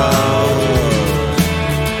home crowd,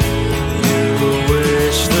 you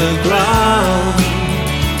wish the ground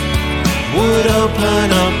would open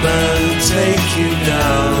up and take you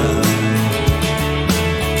down.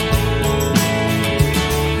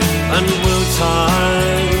 And will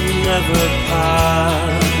time never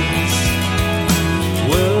pass?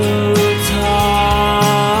 Will time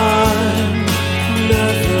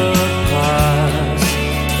never pass?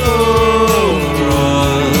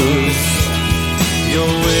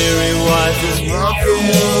 Walking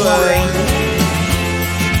away.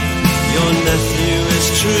 Your nephew is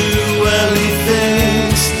true, well he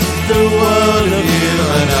thinks the world of you,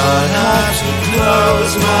 and I have to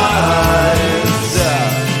close my eyes.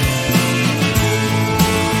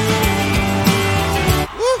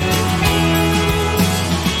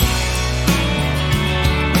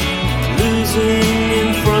 Losing in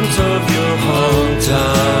front of your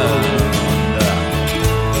hometown,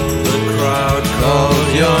 the crowd called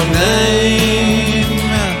your name.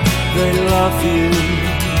 They love you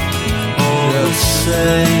all the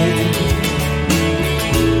same.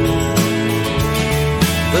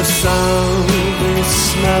 The sound, the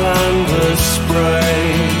smell and the spray,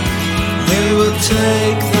 they will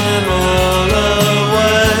take them all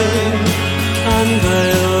away, and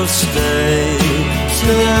they'll stay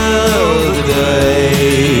till the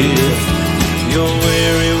day your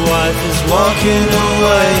weary wife is walking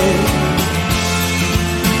away.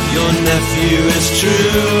 Your nephew is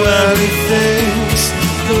true, and he thinks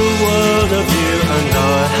the world of you, and I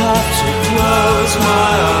have to close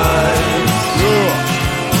my eyes.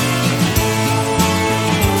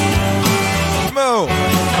 Mo.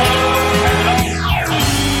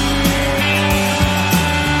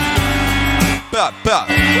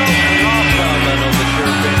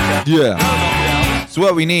 Yeah. So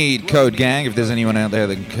what we need, Code Gang, if there's anyone out there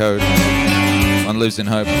that can code on Losing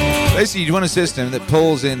Hope. Basically, you want a system that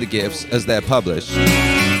pulls in the GIFs as they're published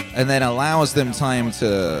and then allows them time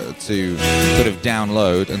to sort of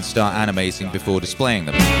download and start animating before displaying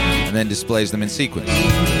them, and then displays them in sequence.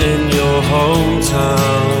 In your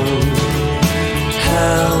hometown,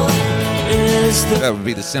 hell is the... That would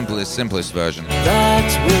be the simplest version.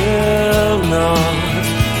 That will not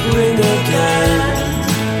ring again.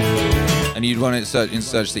 And you'd want it in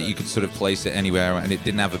such that you could sort of place it anywhere, and it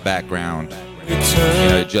didn't have a background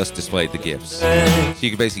just displayed the GIFs. So you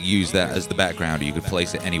could basically use that as the background, or you could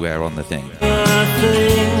place it anywhere on the thing.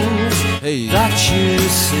 Hey. That you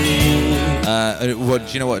see.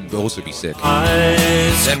 Do you know what would also be sick?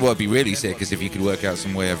 Then what would be really sick is if you could work out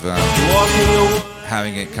some way of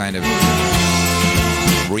having it kind of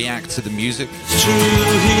react to the music. It's true,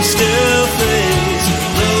 he still thinks the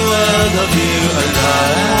world of you, and I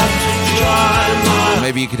have to try my...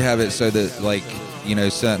 Maybe you could have it so that, like,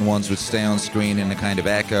 certain ones would stay on screen in a kind of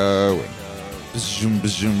echo. Zoom,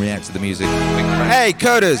 react to the music. Hey,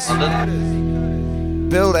 coders!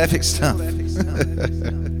 Build epic stuff.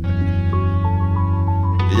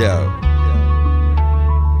 Yo.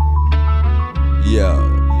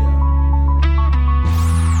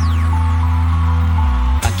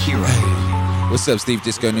 What's up, Steve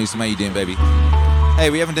Disco News? How you doing, baby? Hey,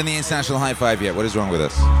 we haven't done the international high five yet. What is wrong with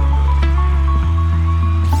us?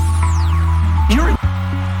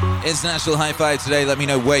 International high five today. Let me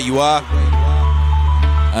know where you are.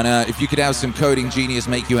 And if you could have some coding genius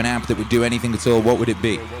make you an app that would do anything at all, what would it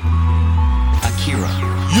be? Akira.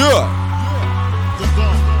 Yeah!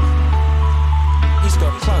 He's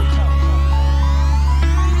got clout.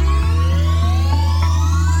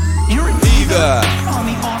 You're either on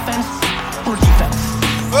the offense or defense.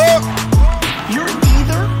 Oh! You're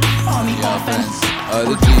either on the offense or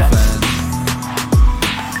the defense.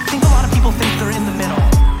 I think a lot of people think they're in the middle.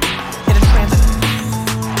 In a transit.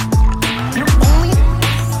 You're only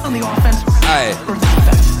on the offense or the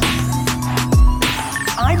defense.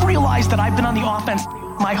 I've realized that I've been on the offense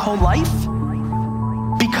my whole life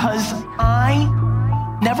because I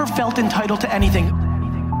never felt entitled to anything.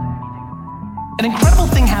 An incredible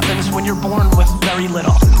thing happens when you're born with very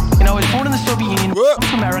little. I was born in the Soviet Union, moved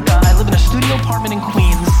to America. I live in a studio apartment in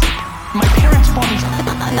Queens. My parents bought me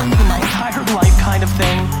my entire life kind of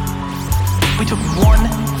thing. We took one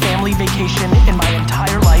family vacation in my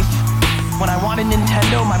entire life. When I wanted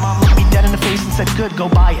Nintendo, my mom looked me dead in the face and said, good, go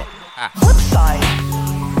buy it. Flip side,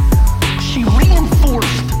 she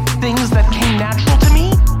reinforced things that came natural to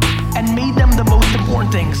me and made them the most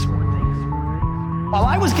important things. While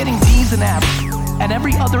I was getting D's and F's, and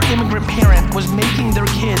every other immigrant parent was making their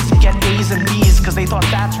kids get A's and B's because they thought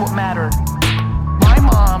that's what mattered, my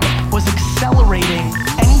mom was accelerating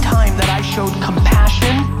anytime that I showed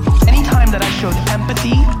compassion, anytime that I showed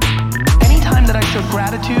empathy, anytime that I showed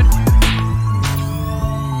gratitude.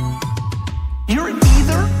 You're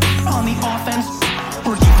either on the offense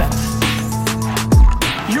or defense.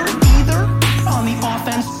 You're either on the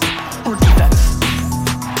offense or defense.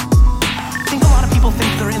 I think a lot of people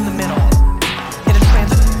think they're in the middle. In a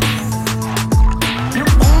transit.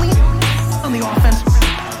 You're only on the offense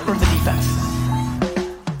or the defense.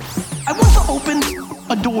 I once opened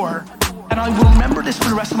a door, and I will remember this for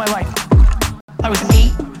the rest of my life. I was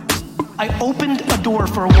 8. I opened a door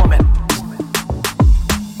for a woman.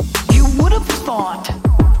 You would have thought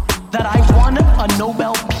that I won a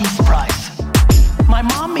Nobel Peace Prize. My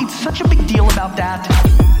mom made such a big deal about that.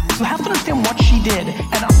 You have to understand what she did,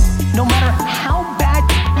 and no matter how bad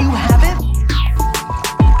you have it,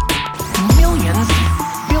 millions,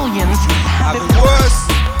 billions have it worse.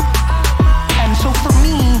 And so for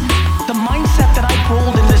me, the mindset that I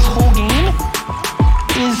rolled in this whole game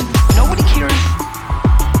is nobody cares.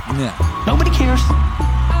 Yeah. Nobody cares.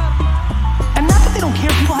 And not that they don't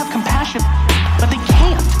care, people have compassion, but they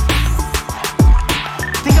can't.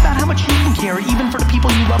 Think about how much you can care, even for the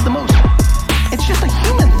people you love the most. It's just a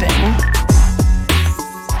human thing.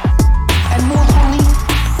 And more importantly,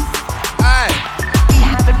 we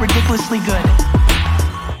have it ridiculously good.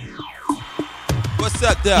 What's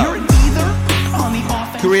up, though? You're either on the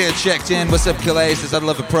offense. Korea checked in. What's up, Calais? Says, I'd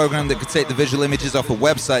love a program that could take the visual images off a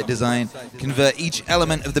website design, convert each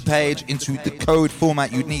element of the page into the code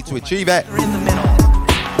format you'd need to achieve it. In the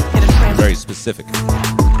middle. Very specific.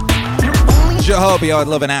 Jahobi, I'd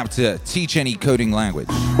love an app to teach any coding language.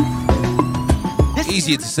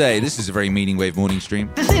 Easier to say. This is a very Meaningwave morning stream.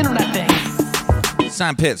 This internet thing.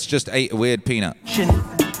 Sam Pitts just ate a weird peanut.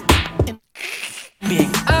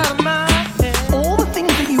 All the things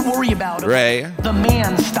that you worry about. Ray. The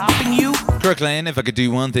man stopping you. Crooklyn, if I could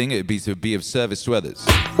do one thing, it would be to be of service to others.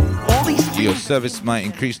 All these things. Your service might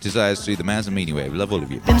increase desires to see the man's of Meaningwave. Love all of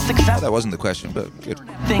you. Been successful. That wasn't the question, but good.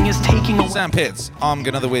 Thing is taking away. Sam Pitts, armed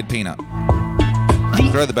another weird peanut.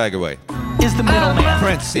 Throw the bag away. Is the middleman.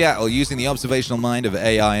 Prince Seattle, using the observational mind of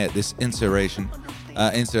AI at this intonation.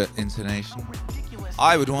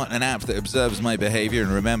 I would want an app that observes my behavior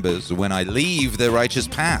and remembers when I leave the righteous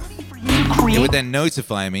path. It would then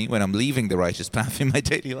notify me when I'm leaving the righteous path in my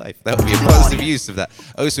daily life. That would be a positive use of that.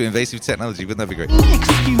 Also, invasive technology. Wouldn't that be great?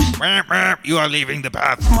 Excuse. You are leaving the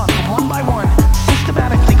path. One by one,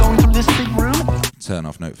 systematically going through this big room. Turn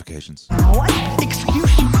off notifications. What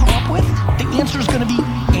excuse you come up with? The answer is going to be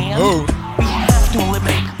and. We have to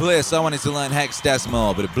eliminate. Bliss, I wanted to learn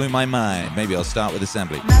hexadecimal, but it blew my mind. Maybe I'll start with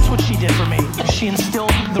assembly. That's what she did for me. She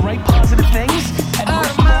instilled the right positive things, and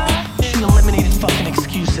most of all, she eliminated fucking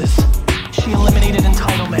excuses. She eliminated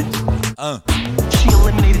entitlement. She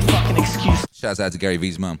eliminated fucking excuses. Shouts out to Gary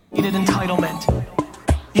V's mom. Eliminated entitlement.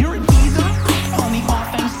 You're either on the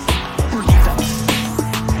offense or defense.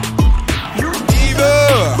 You're either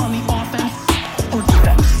on the offense or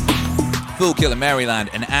defense. Fool Killer Maryland,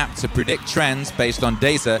 an app to predict trends based on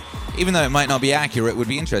data, even though it might not be accurate, would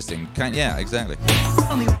be interesting. Yeah, exactly.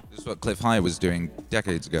 This is what Cliff High was doing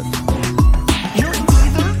decades ago. You're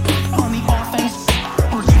either on the offense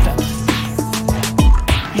or defense.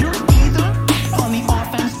 You're either on the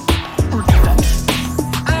offense or defense.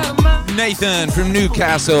 Nathan from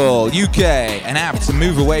Newcastle, UK, an app to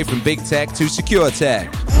move away from big tech to secure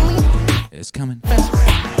tech. It's coming.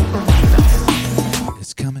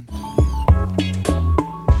 It's coming.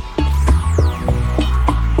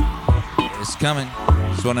 It's coming.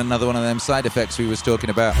 Just want another one of them side effects we was talking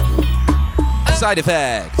about. Side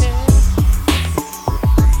effects.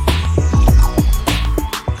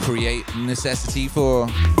 Create necessity for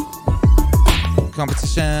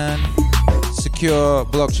competition, secure,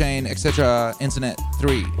 blockchain, etc. Internet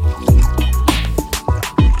 3.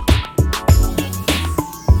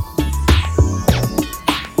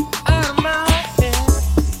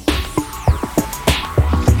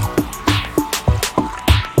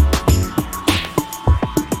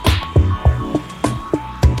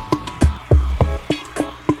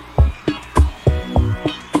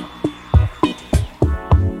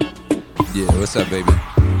 What's up, baby?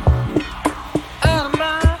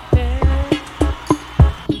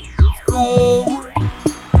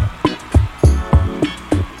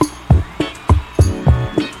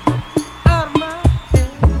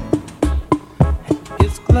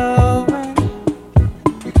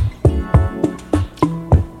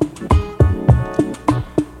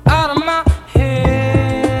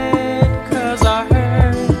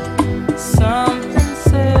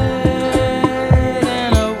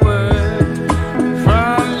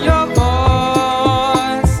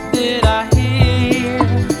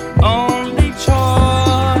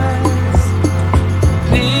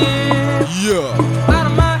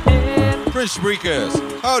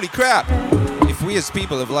 Holy crap! If we as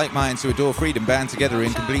people of like minds who adore freedom band together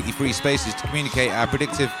in completely free spaces to communicate our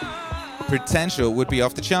predictive potential would be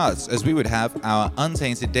off the charts, as we would have our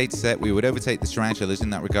untainted data set. We would overtake the tarantulas in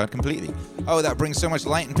that regard completely. Oh, that brings so much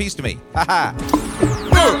light and peace to me. Haha!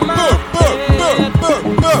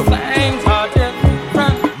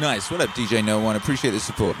 Nice. What up, DJ No One? Appreciate the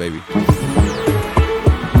support, baby.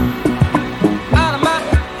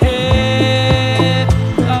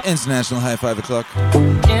 International High 5 o'clock.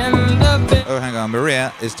 Oh, hang on.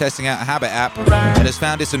 Maria is testing out a habit app and has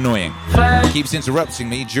found it's annoying. It keeps interrupting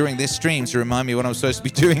me during this stream to remind me what I'm supposed to be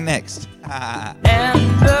doing next.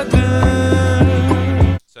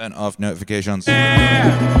 Turn off notifications of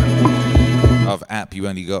app you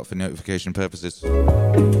only got for notification purposes.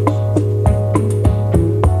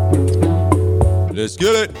 Let's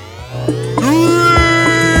get it. 3,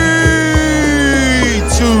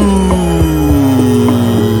 2,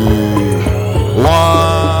 1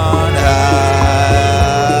 high.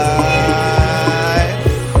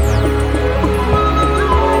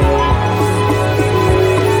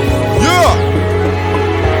 Yeah.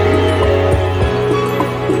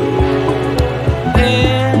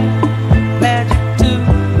 Magic to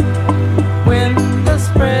when the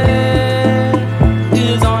spread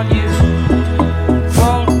is on you.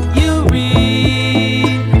 Won't you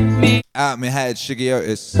read me Out my head, Shiggy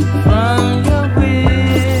Otis. from your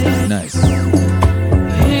wish? Nice.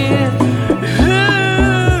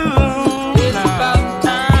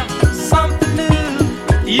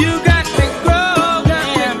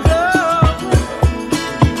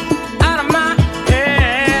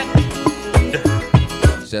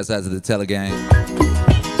 Shouts out to the Teller Gang.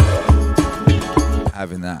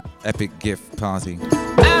 Having that epic gift party.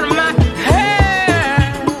 Out of my head.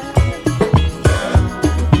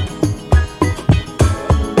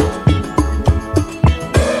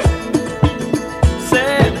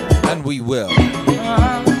 And we will.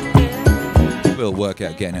 We'll work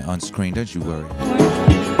out getting it on screen, don't you worry.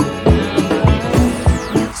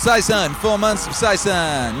 Sai-san, 4 months of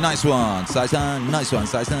Sai-san. Nice one, Sai-san. Nice one,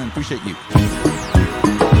 Sai-san. Appreciate you.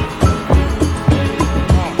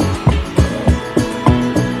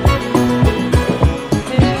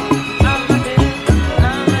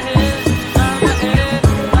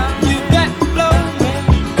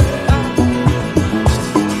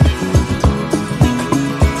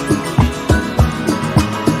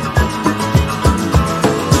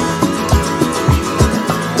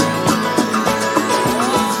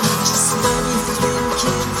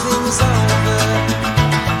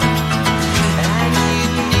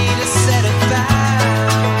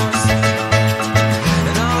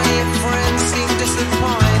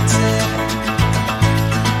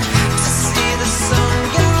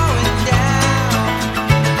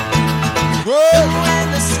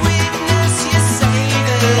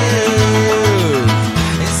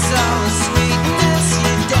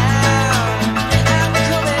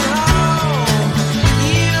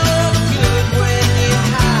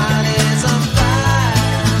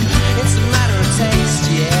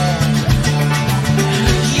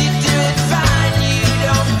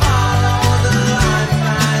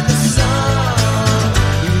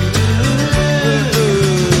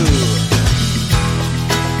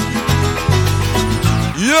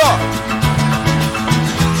 Yeah!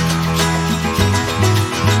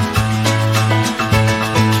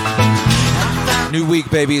 New week,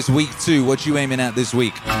 baby. It's week 2. What you aiming at this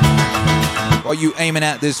week? What you aiming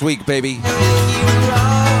at this week, baby?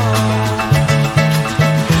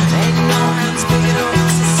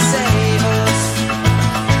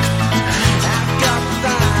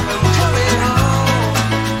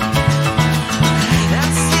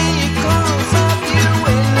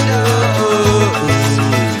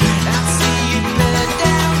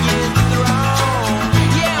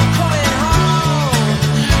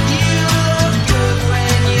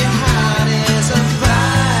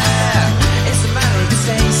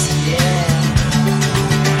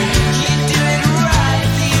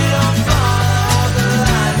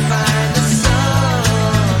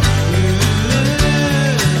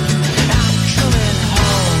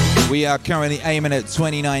 We are currently aiming at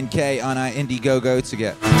 29k on our Indiegogo to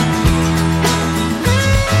get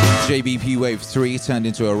JBP Wave 3 turned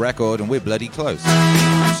into a record, and we're bloody close.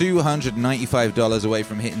 $295 away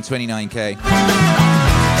from hitting 29k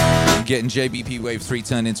and getting JBP Wave 3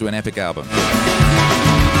 turned into an epic album.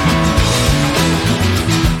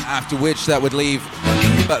 After which, that would leave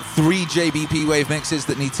about 3 JBP Wave mixes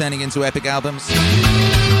that need turning into epic albums.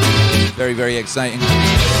 Very, very exciting.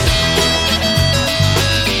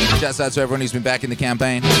 Shouts out to everyone who's been back in the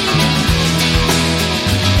campaign.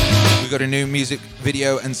 We've got a new music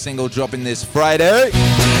video and single dropping this Friday.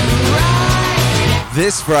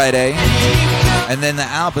 This Friday. And then the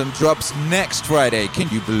album drops next Friday. Can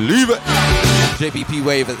you believe it? JBP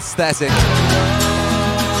Wave Aesthetic.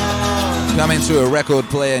 Coming to a record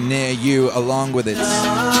player near you along with its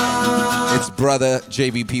brother,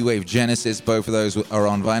 JBP Wave Genesis. Both of those are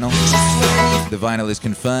on vinyl. The vinyl is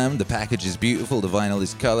confirmed. The package is beautiful. The vinyl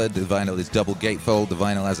is colored. The vinyl is double gatefold. The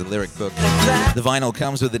vinyl has a lyric book. The vinyl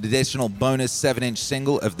comes with an additional bonus 7-inch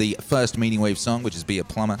single of the first Meaningwave song, which is Be a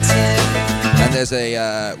Plumber. And there's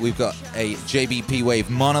we've got a JBP Wave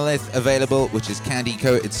monolith available, which is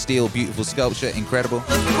candy-coated steel, beautiful sculpture, incredible.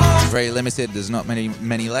 Very limited. There's not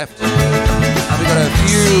many left. And we've got a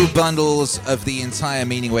few bundles of the entire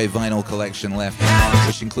Meaningwave vinyl collection left,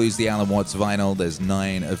 which includes the Alan Watts vinyl. There's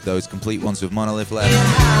 9 of those complete ones with monolith left.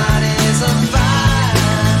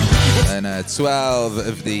 And 12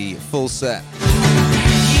 of the full set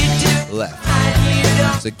left.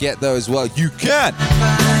 So get those while you can.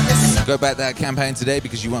 Go back that campaign today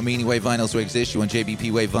because you want Meaningwave vinyls to exist. You want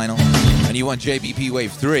JBP Wave vinyl. And you want JBP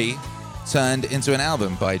Wave 3 turned into an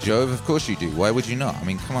album. By Jove, of course you do. Why would you not? I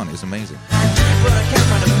mean, come on, it's amazing.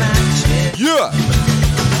 Yeah!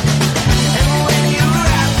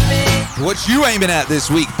 What you aiming at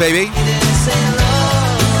this week, baby?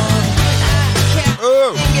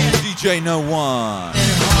 Oh, DJ No One.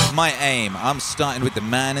 My aim, I'm starting with the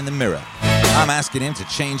man in the mirror. I'm asking him to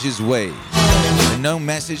change his ways. And no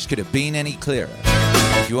message could have been any clearer.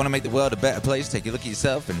 If you want to make the world a better place, take a look at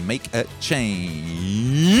yourself and make a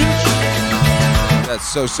change. That's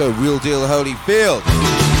so real deal Holyfield.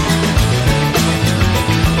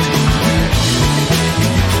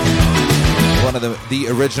 One of the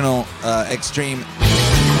original extreme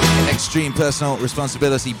personal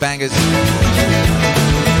responsibility bangers.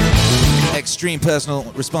 Extreme personal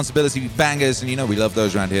responsibility bangers, and you know we love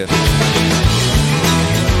those around here.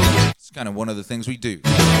 It's kind of one of the things we do.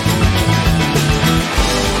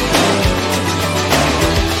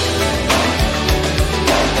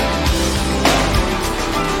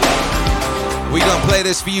 We gonna play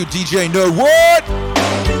this for you, DJ No What?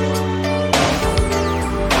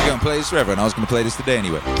 We gonna play this forever, and I was gonna play this today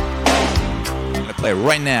anyway. I'm gonna play it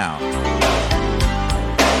right now.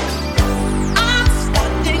 I'm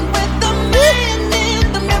standing with the man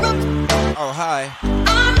in the mirror. Oh, hi.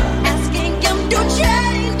 I'm asking him to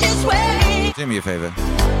change his ways. Do me a favor.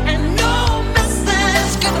 And no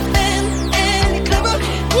message could have been any clearer.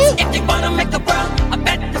 If you wanna make the world a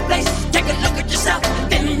better place, take a look at yourself,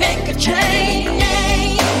 then make a change.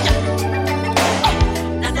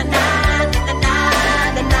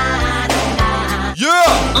 Yeah!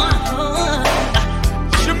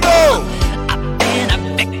 Shimo! I've been a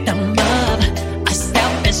victim of a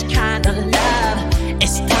selfish kind of love.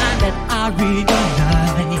 It's time that I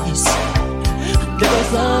realize there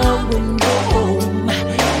was love in your home,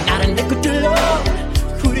 not a nickel to love.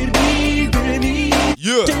 Could it be really me?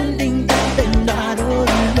 Yeah. Pretending that they're not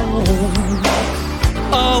alone.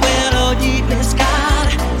 Oh, well, oh, deep in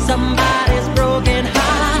sky, somebody's broken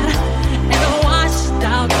heart and washed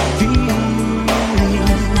out feeling.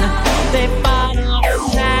 They follow the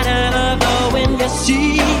pattern of the wind to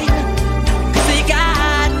see. 'Cause they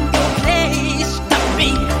got no place to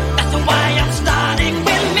be. That's why I'm starting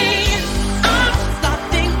with me. I'm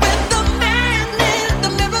starting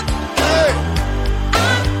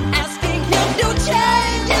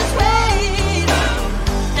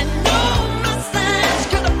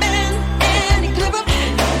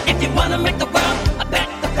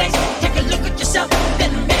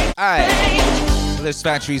Aye. This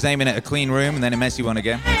factory's aiming at a clean room and then a messy one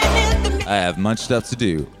again. I have much stuff to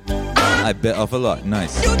do. I bit off a lot.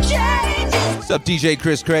 Nice. What's up, DJ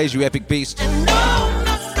Chris Craze, you epic beast?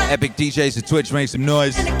 Epic DJs at Twitch, make some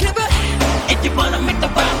noise. Yeah!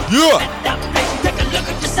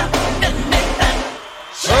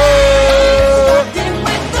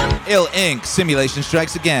 Ill Inc. Simulation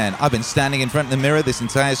strikes again. I've been standing in front of the mirror this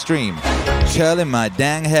entire stream, curling my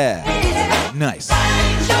dang hair. Nice.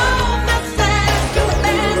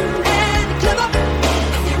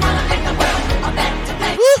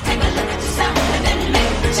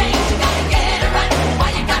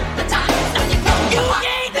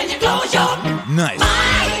 Nice.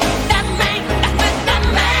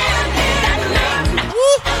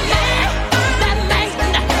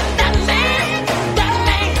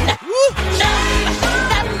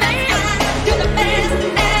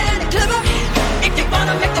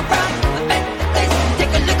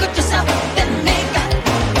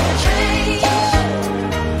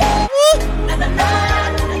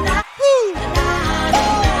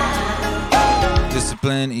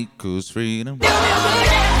 Discipline equals freedom.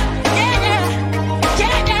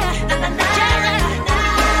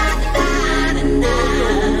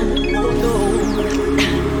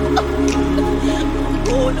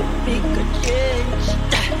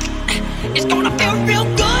 It's gonna feel real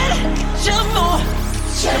good. Some more.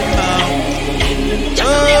 Just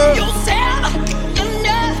live yourself. You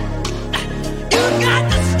know. You got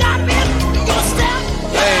to stop it yourself.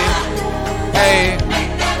 Hey.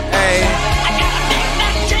 I gotta make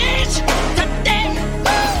that change today.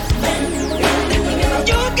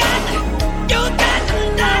 You got to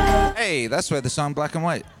not. Hey, that's where the song Black and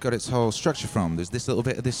White got its whole structure from. There's this little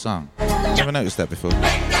bit of this song. Never noticed that before.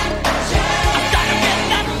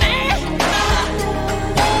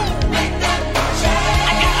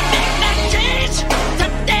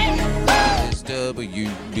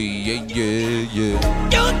 WD, yeah. You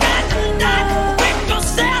got to not with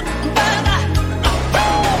yourself, brother.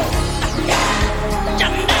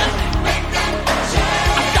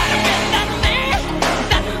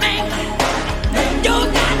 You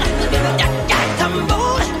got to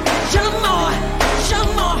move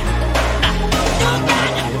some more. You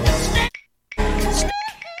got to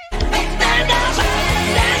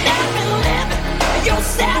stand up and live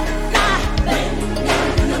yourself.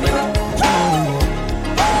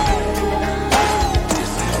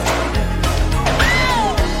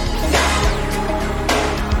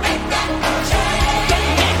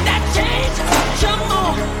 Equals freedom. Equals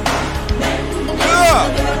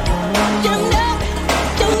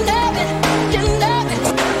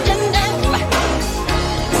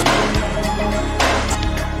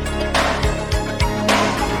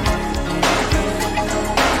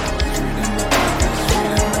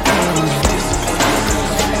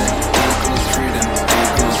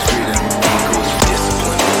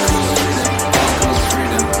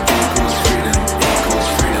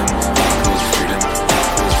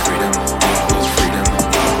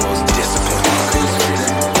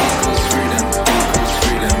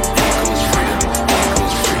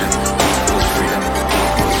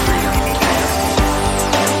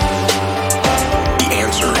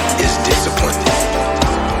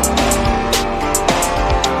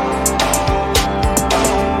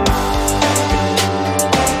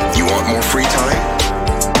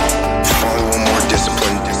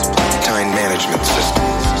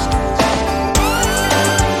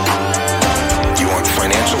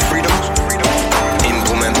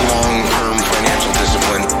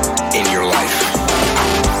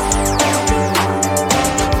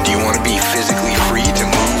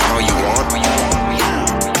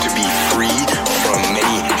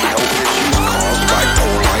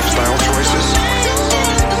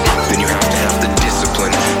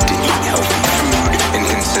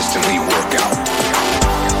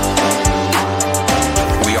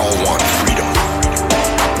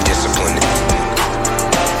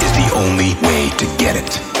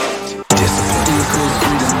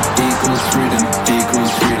discipline. Equals freedom.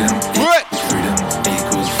 Equals freedom. Equals freedom.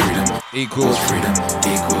 Equals freedom. Equals freedom. Equals freedom.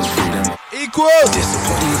 Equals freedom. Equals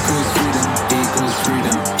discipline. Equals freedom.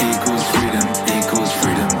 Equals freedom. Equals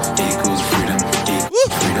freedom. Equals freedom. Equals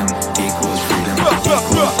freedom. Equals equals freedom.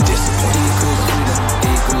 Equals discipline.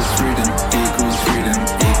 Equals freedom. Equals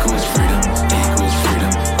freedom. Equals freedom.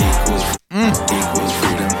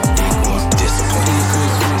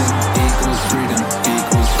 Equals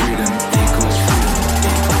freedom. Equals freedom.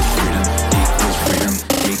 Equals freedom.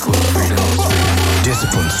 Equals freedom.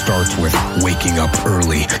 Discipline starts with waking up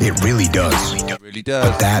early. It really does. It really does.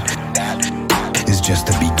 But that is just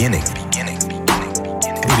the beginning.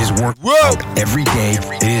 It is working out every day.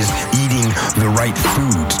 It is eating the right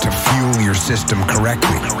foods to fuel your system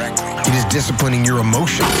correctly. It is disciplining your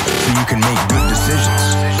emotions so you can make good decisions.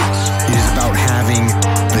 It is about having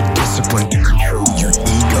the discipline to control your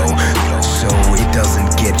ego so it doesn't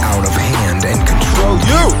get out of hand and control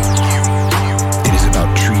you. It is about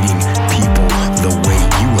treating people the way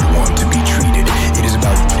you would want to be treated. It is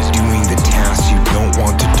about doing the tasks you don't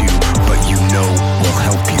want to do, but you know will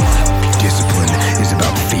help you. Discipline is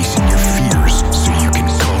about facing your fears so you can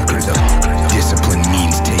conquer them. Discipline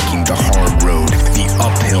means taking the hard road, the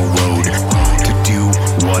uphill road, to do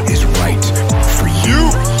what is right for you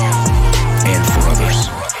and for others.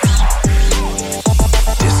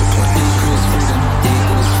 Discipline equals freedom,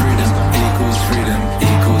 equals freedom, equals freedom,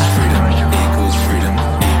 equals freedom, equals freedom,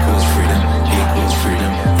 equals freedom, equals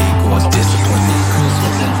freedom, equals discipline equals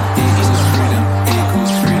freedom, equals freedom,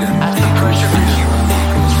 equals freedom, equals freedom,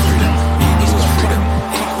 equals freedom, equals freedom,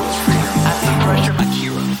 equals freedom. As the pressure,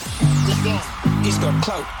 Akira. He's got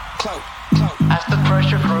clout, clout, clout. As the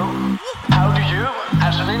pressure grew, how do you,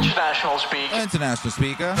 as an international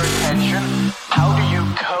speaker, attention, how do you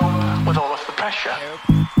cope with all of the pressure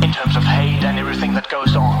in terms of hate and everything that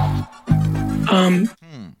goes on?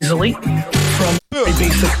 Easily, from a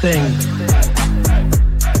basic thing.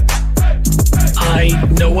 I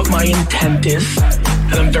know what my intent is,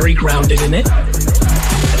 and I'm very grounded in it.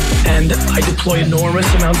 And I deploy enormous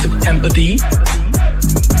amounts of empathy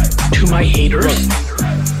to my haters.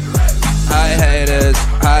 Hi haters,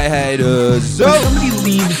 hi haters. When somebody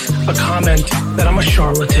leaves a comment that I'm a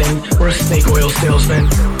charlatan or a snake oil salesman,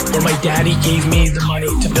 or my daddy gave me the money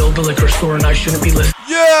to build the liquor store and I shouldn't be listening.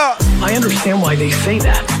 Yeah! I understand why they say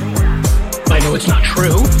that. I know it's not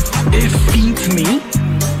true. It feeds me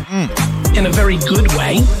in a very good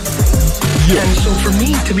way. Yeah. And so for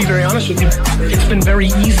me, to be very honest with you, it's been very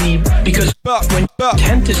easy because when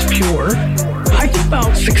intent is pure, I think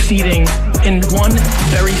about succeeding in one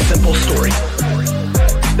very simple story.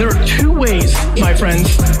 There are two ways, my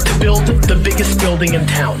friends, to build the biggest building in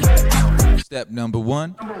town. Step number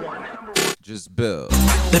one, just build.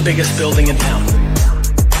 The biggest building in town.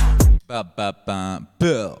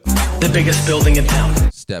 Build. The biggest building in town.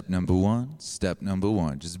 Step number one,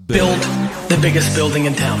 just build the biggest building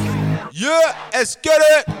in town. Yeah, let's get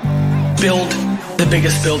it. Build the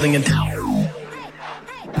biggest building in town.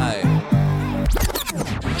 Aye.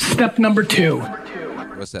 Step number 2.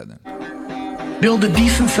 What's that then? Build a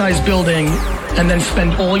decent-sized building and then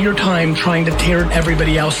spend all your time trying to tear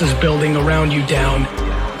everybody else's building around you down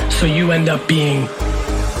so you end up being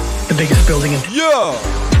the biggest building in town. Yeah!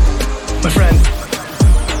 My friend,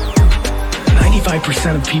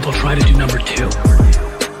 95% of people try to do number 2.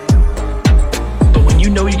 But when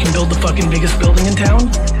you know you can build the fucking biggest building in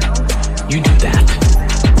town, you do that.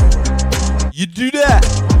 You do that.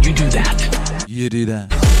 You do that. You do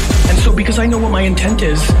that. And so because I know what my intent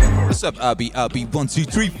is. What's up, RB, 1, 2,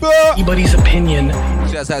 3, 4. Anybody's opinion.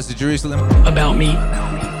 Shouts out to Jerusalem. About me.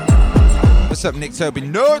 What's up, Nick Toby?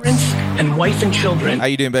 Notes. And wife and children. How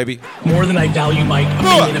you doing, baby? More than I value my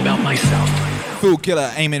opinion about myself. Fool killer,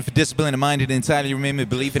 aiming for discipline and mind and entirely removing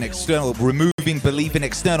belief in external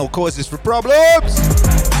causes for problems.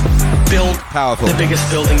 Build powerful. The biggest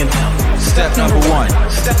building in town. Step number 1.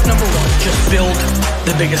 Step number 1. Just build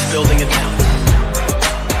the biggest building in town.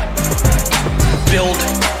 Build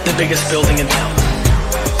the biggest building in town.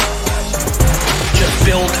 Just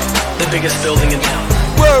build the biggest building in town.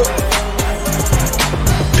 Whoa!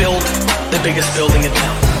 Build the biggest building in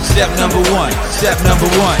town. Step number 1. Step number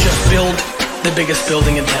 1. Just build the biggest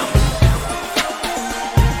building in town.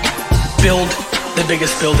 Build the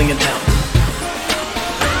biggest building in town.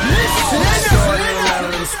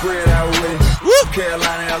 Spread out with it.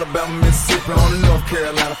 Carolina, Alabama, Mississippi, on the North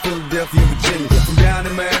Carolina, Philadelphia, Virginia. From down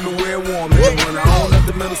in Miami, where it warm in the winter. On up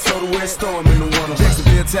to Minnesota, where it's storm in the winter.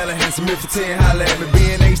 Jacksonville, Tallahassee, Memphis, 10, holla at me.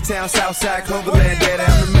 B&H-Town, Southside, Cloverland, Daddy,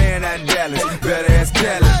 I'm the man out of Dallas. Better ask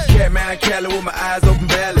Cali. Catman, Cali with my eyes open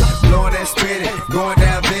valley. Blowing that spinning, going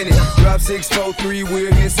down Benny. Drop 6, 4, 3,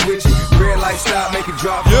 wheel hit switching. Red light stop, make it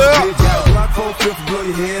drop. Yeah. Rock 4, 5, blow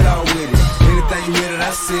your head out with it. Anything you hear that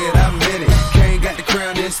I said, I meant it. Can't got the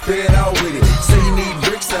crown, then spit out with it. Say you need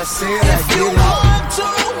bricks, I said I get it. If you want to,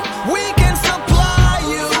 we can supply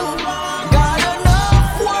you. Got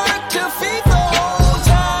enough work to feed the whole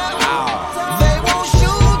town. They won't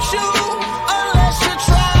shoot you unless you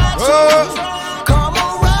try to. Come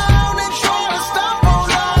around and try to stop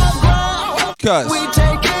on our ground. We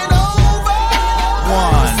taking over.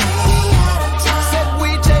 1. Said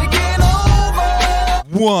we taking over.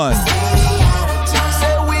 1.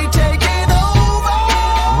 Said we taking over.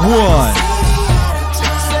 1.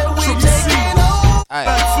 Said we taking over.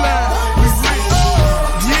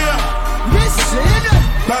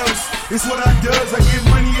 It's what I does. I get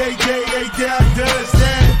money a day I does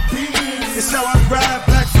that. It's how I ride.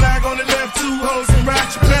 Black flag on the left, 2 hoes and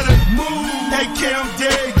ride. You better move. AK, I'm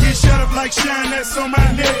dead. Get shut up like Shine, that's on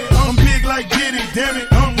my neck. I'm big like Diddy, damn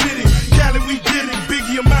it, I'm with it. Cali, we did it.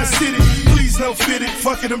 Biggie of my city. Please don't fit it.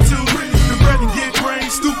 Fuck it, I'm too pretty. The bread and get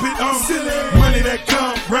brain stupid. Silly. Money that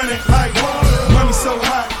come, run it like water. Money so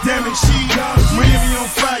hot, damn it, she Miami on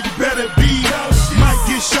fire, you better be. Might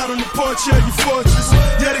get shot on the porch of your fortress.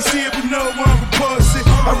 Yeah, they see it, but no one reports it.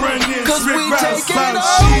 I run this, Cause Rick we Rouse, taking about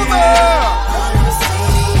over.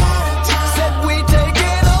 Said we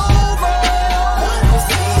taking over.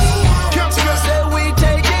 Said we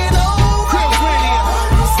taking over.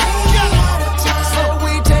 Said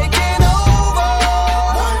we taking over.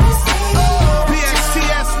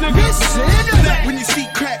 BXTS, nigga. When you see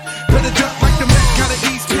crack, better duck like the Mac out of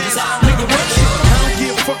East Pass. Nigga, what shit? I don't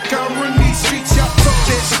give a fuck, I'll run these streets. Y'all talk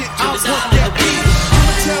that shit, I'll work that beat.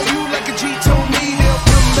 I'ma tell you like a G told me, they'll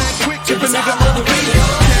come back quick if a nigga over me.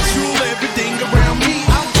 Cash rule everything around me.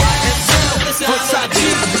 I'm white and tell, what's I do?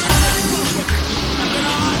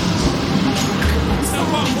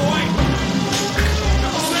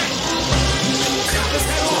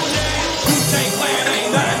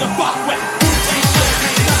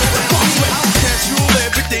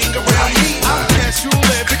 Everything around me. I'm cash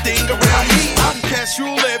rule everything around me. I'm cash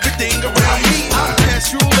rule everything around me. I'm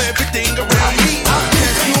cash rule everything around me. I'm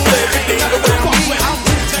cash rule everything around me. I'm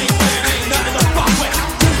Wu-Tang Clan, ain't nothing to fuck with.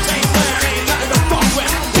 Wu-Tang Clan, ain't nothing to fuck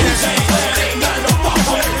with. Wu-Tang Clan, ain't nothing to fuck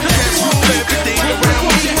with. Cash rule everything around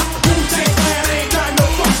me. Wu-Tang Clan, ain't nothing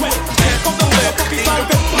to fuck with. Cash rule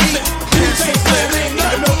everything around me. Wu-Tang Clan, ain't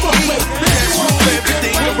nothing to fuck with. Cash rule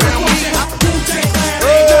everything around me.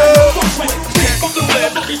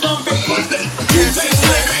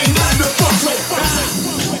 Wu-Tang Clan, ain't nothing to fuck with.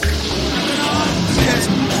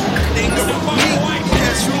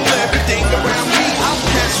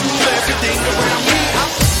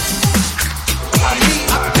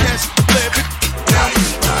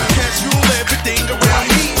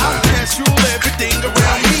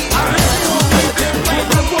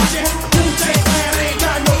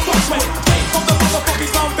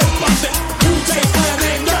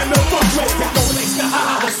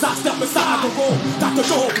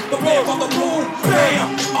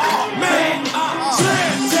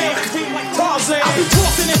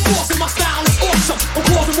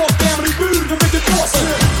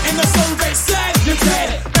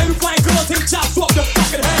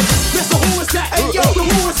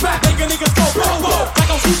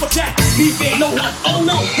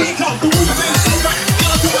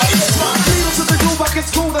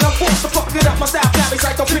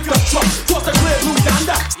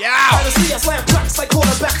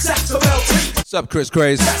 What's up, Chris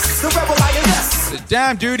Craze?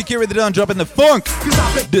 Damn, dude, you get rid of the done dropping the funk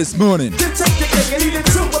this morning.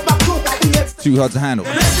 Too hard to handle.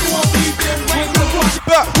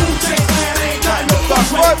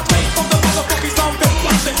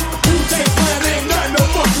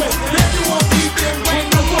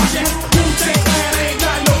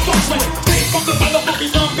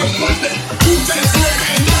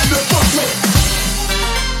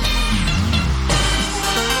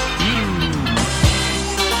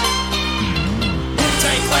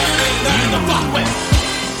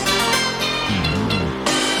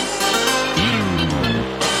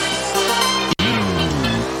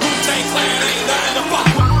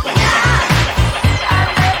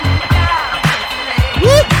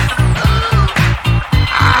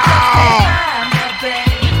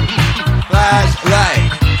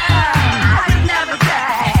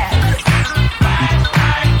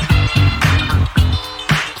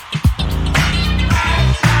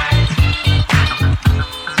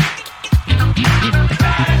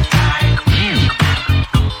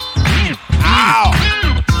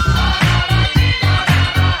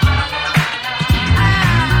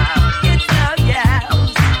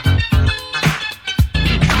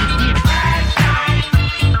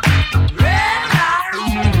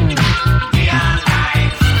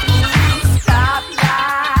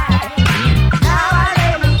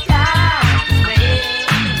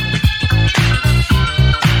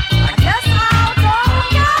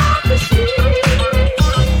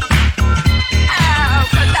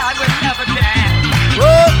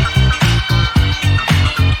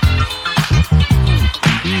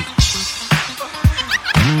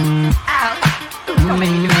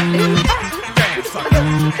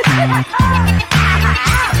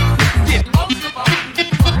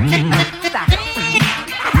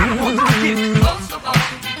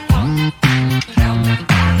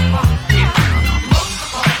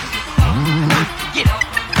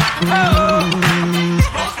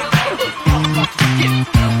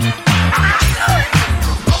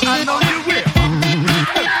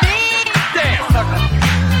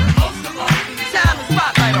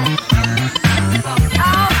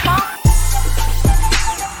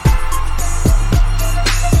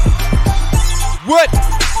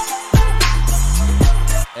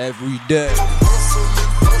 every day.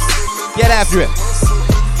 Get after it.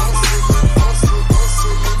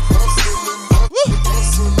 Woo.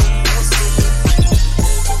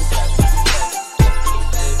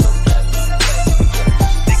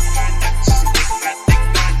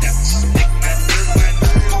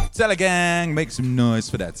 Telegang, make some noise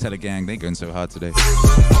for that Telegang. They going so hard today.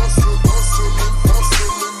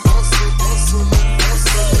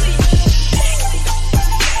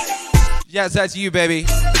 Yeah, it's out to you, baby.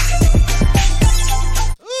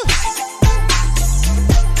 Ooh.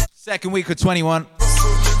 Second week of 21.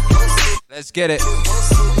 Let's get it.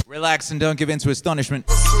 Relax and don't give in to astonishment.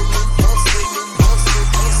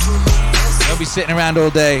 Don't be sitting around all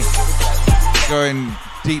day going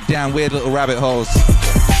deep down weird little rabbit holes.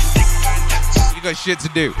 You got shit to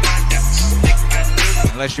do.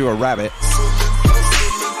 Unless you're a rabbit.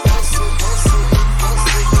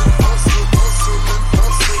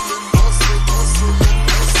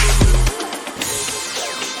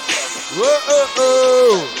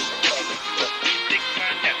 Whoa-oh-oh.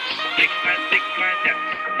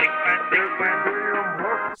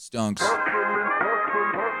 Stunks.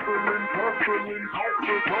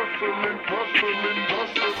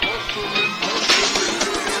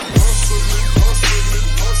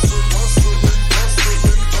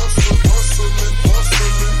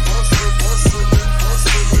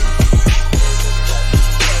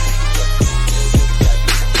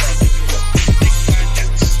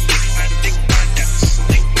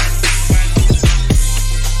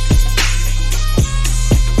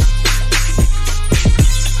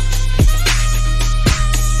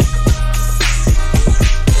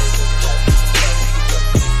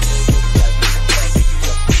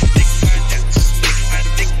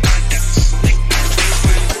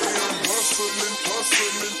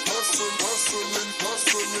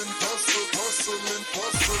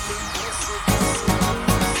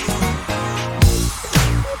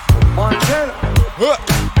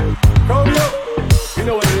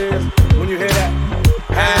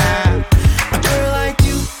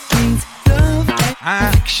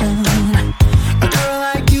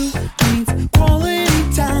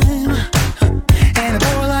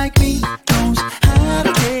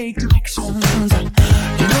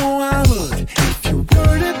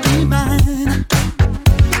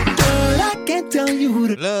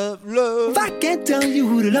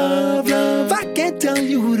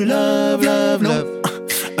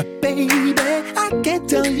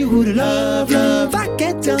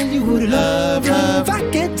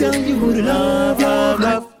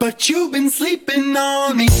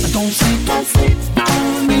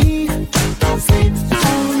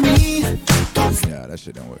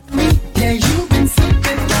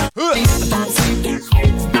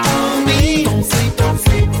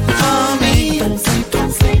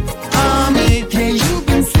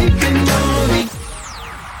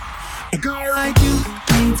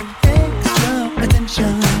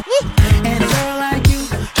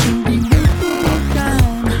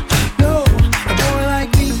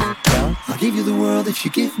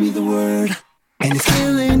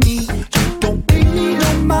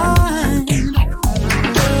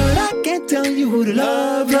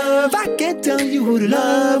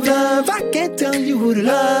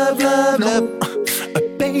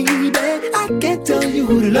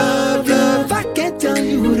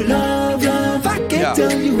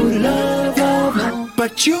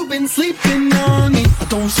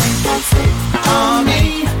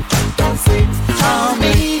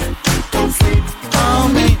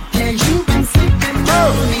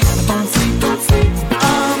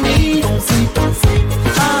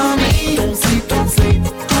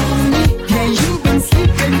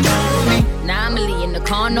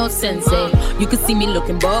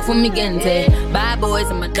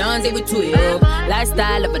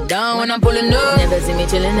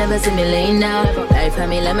 Never see me laying now. Life had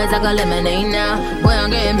me lemons, I got lemonade now. Boy, I'm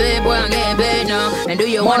getting paid now. And do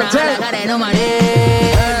you wanna holler? Got that on my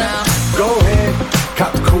head now. Go ahead,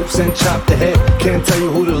 cop the coops and chop the head. Can't tell you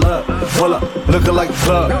who to love. Pull up, looking like a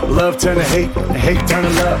club. Love turn to hate, and hate turn to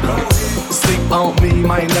love. Sleep on me,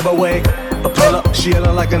 might never wake. Pull up, she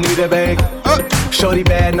yelling like I need a bag. Shorty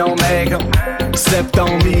bad, no makeup. Slept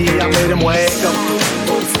on me, I made him wake up.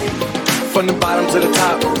 From the bottom to the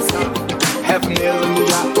top. Half a meal in the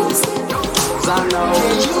yacht. Cause I know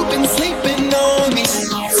you've been sleeping on me.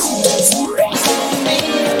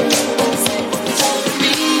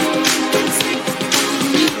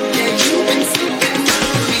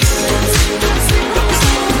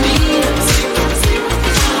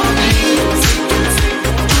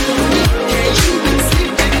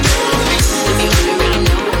 If you really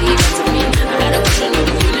know what you got to me, I got a question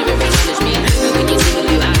you never acknowledge me. And when you see what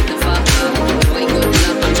you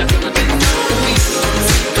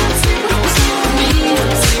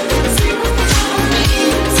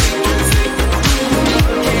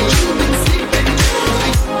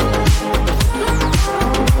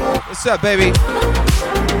What's up, baby?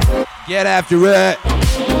 Get after it.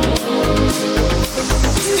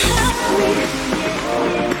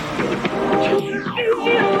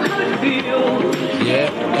 Yeah.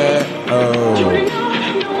 Oh.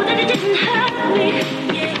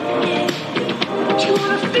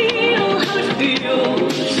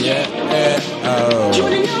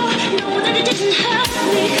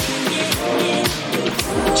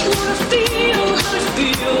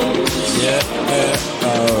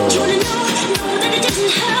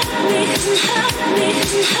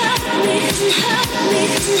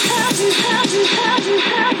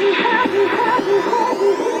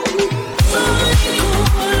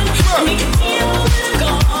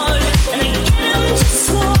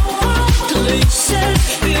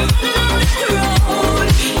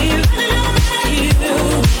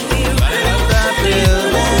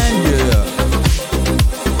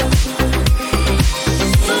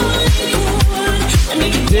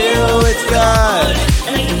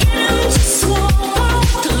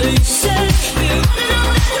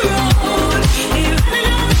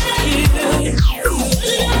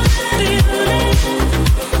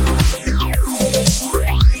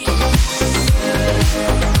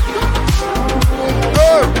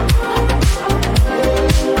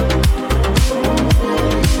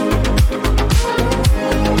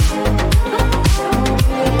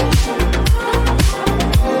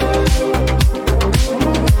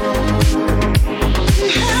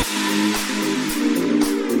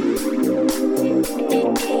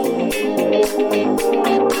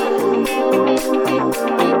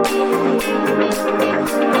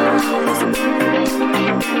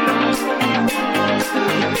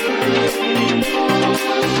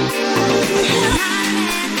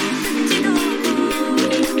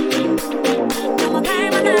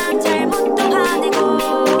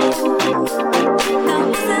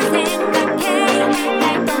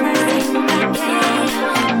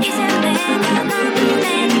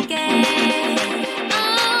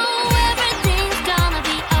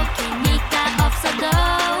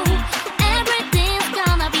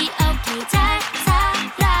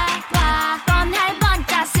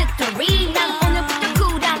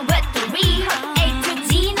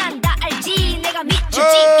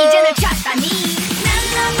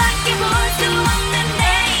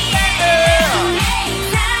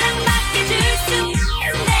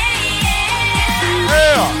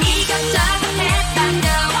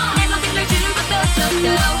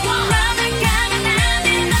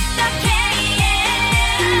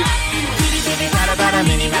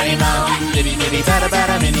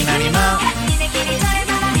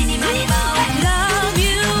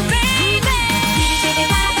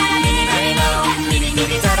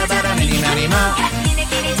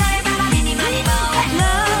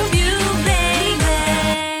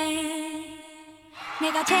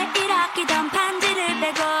 내가 제일 아끼던 반지를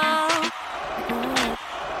빼고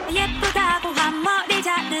예쁘다고 한 머리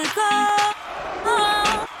자르고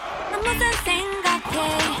난 무슨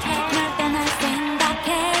생각해 널 떠날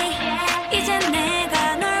생각해 이제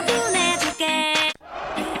내가 널 보내줄게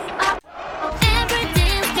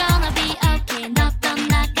Everything's gonna be okay 너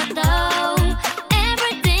떠나가도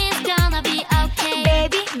Everything's gonna be okay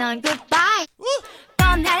Baby 넌 goodbye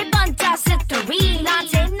뻔할 뻔짜 스토리 난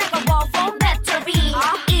재나가워 폰 배터리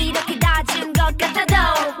이렇게 낮은 것 같아도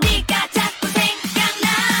네가 자꾸 생각나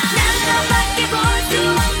난 너밖에 볼 수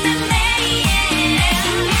없는 내일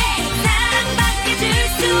사랑밖에 줄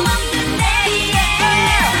수 없는 내일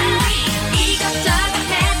이것저것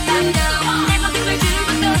했다고 내 모든 걸 주고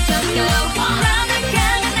또 줬고 너를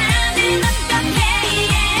향한 나는 어떡해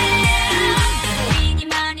미니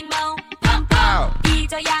많이 모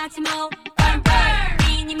잊어야지 뭐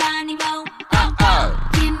미니 많이 모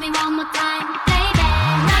Give me one more time, baby.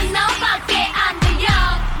 난 너밖에 안 들려.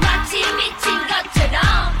 마치 미친 것처럼.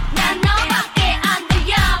 난 너밖에 안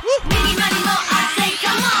들려. 미니 많이 뭐 I say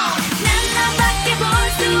come on. 난 너밖에 볼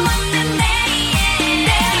수 없는 내일.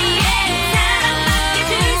 사랑밖에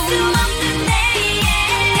줄 수 없는 내일.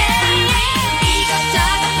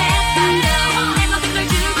 이것저것 했다고 내 모든 걸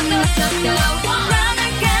주고 또 줬고. 너를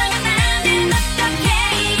향한 나는 어떡해.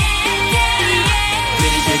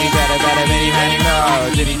 Diddy bada bada mini mani mo.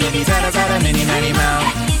 Diddy diddy bada bada mini mani mo.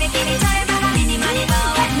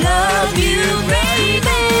 Love you,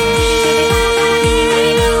 baby.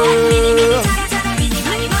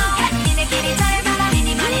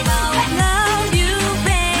 Love you,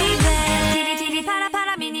 baby. 지리 파라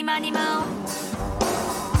파라 미니 마니 모.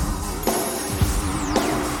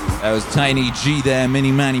 That was Tiny G there,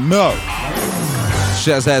 Mini Manny Mo.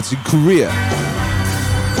 Shouts out to Korea.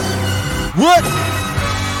 What?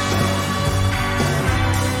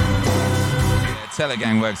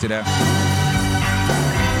 Telegang works it out.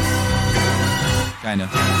 Kinda.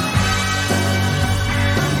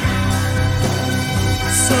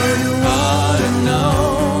 So you wanna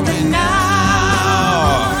know me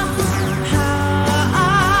now? How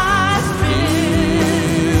I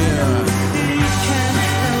feel. You can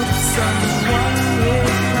help someone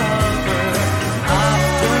recover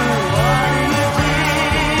after what you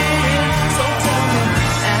did. So tell me,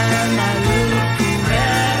 am I looking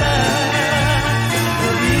better?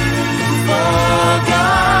 Have you forgot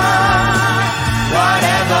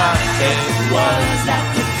whatever it was that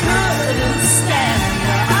you couldn't stand?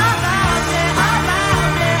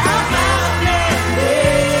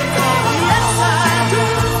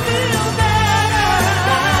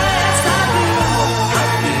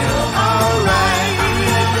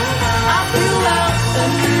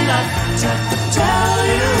 Tell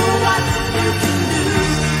you what you can do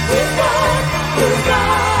with what you've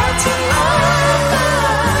got to offer.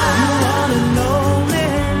 You wanna know me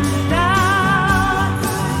now?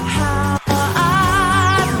 How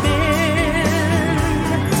I've been.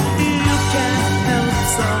 You can help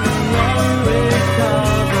someone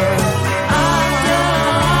recover after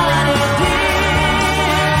what you did.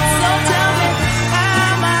 So tell me,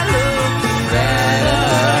 am I looking better?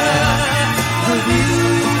 Have you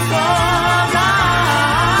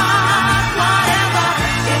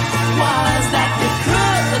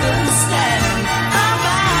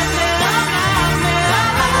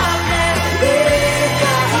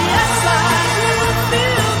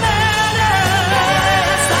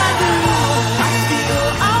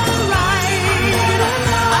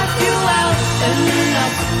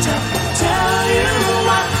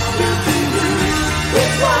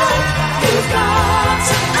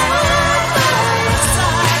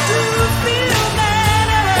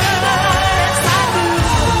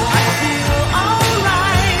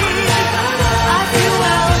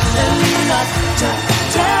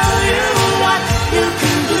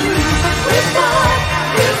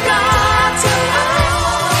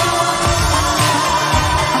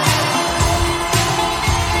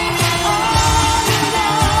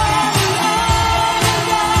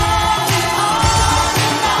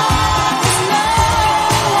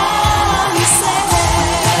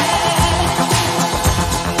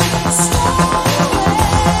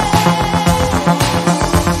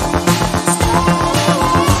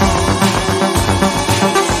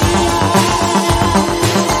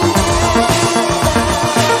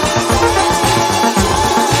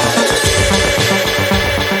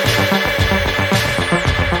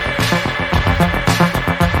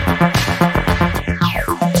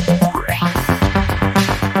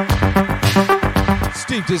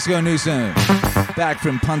Disco Newsom, back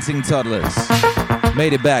from punting toddlers.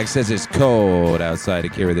 Made it back, says it's cold outside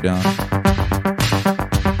Akira the Don.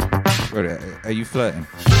 Are you flirting?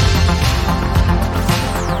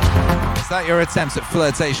 Is that your attempts at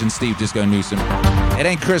flirtation, Steve Disco Newsom? It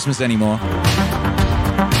ain't Christmas anymore.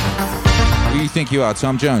 Who do you think you are,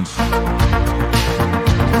 Tom Jones?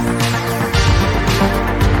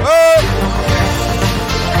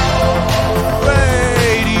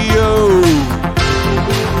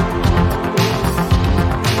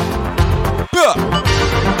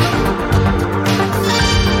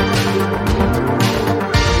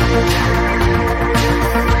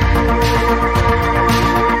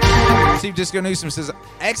 Steve Disco Newsom says,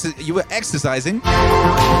 you were exercising?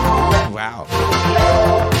 Wow.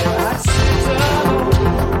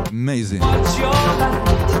 Amazing.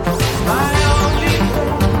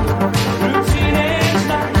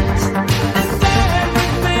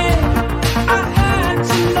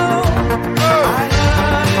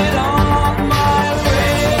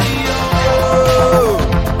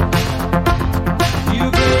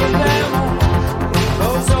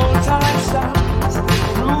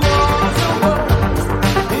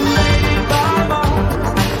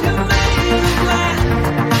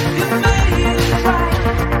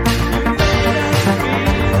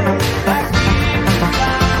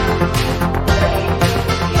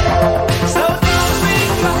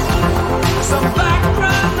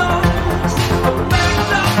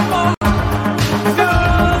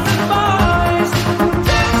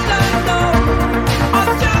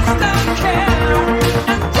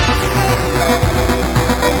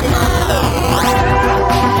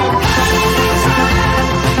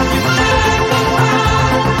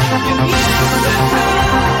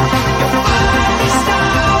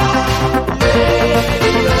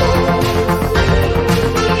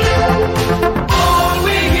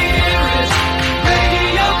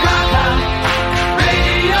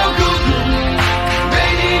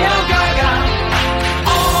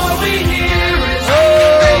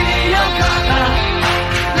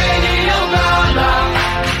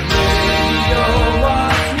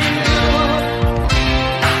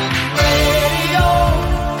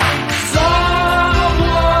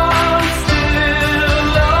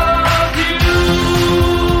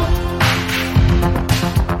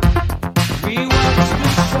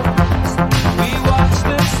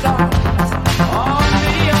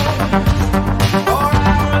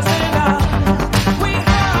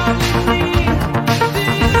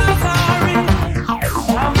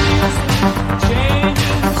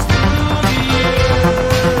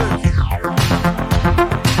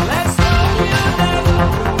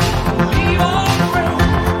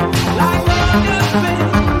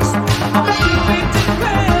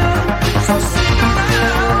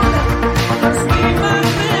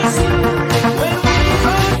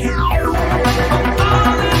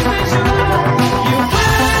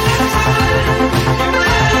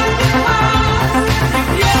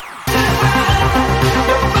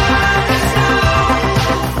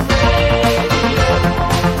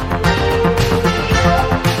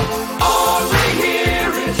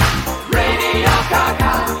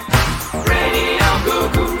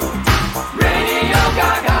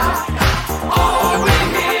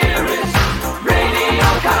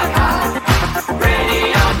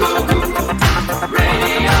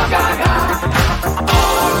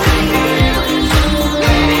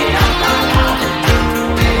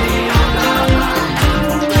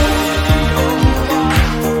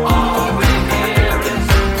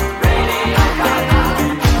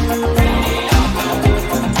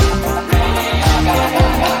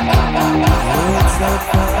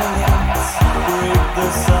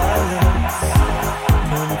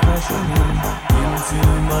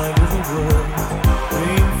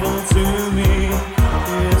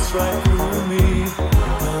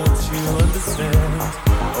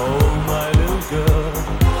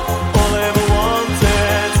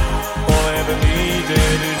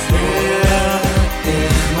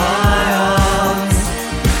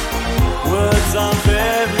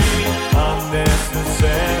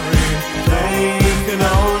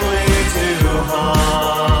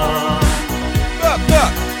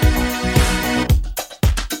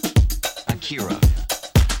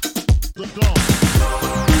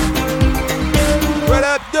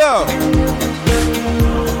 Yo!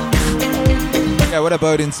 Yeah, what up,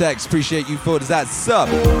 Odin Sex? Appreciate you for that sub.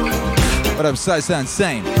 What up, So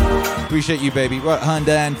Insane? Appreciate you, baby. What,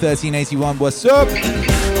 Hundan 1381? What's up?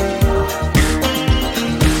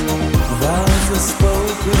 Vows are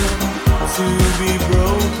spoken to be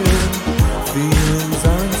broken. Feelings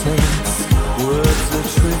are intense. Words are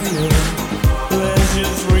trivial.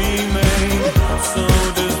 Pleasures remain. So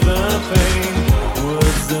does the pain.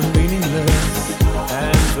 Words are meaningless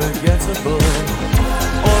and forgettable.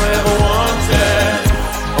 All I ever wanted,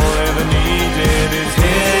 all I ever needed is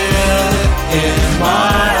here in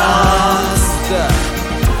my arms.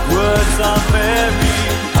 Words are very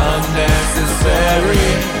unnecessary.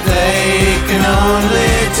 They can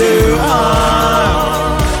only do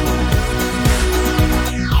harm.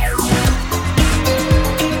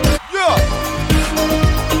 Yeah.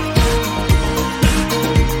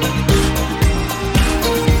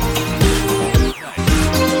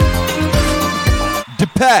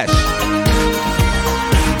 Depeche.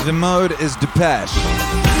 The mode is Depeche.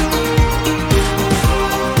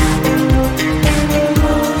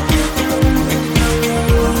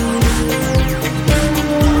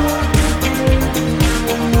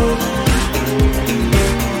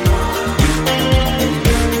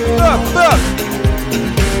 Look.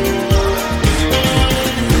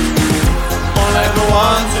 All I ever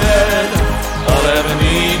wanted, all I ever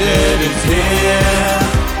needed is here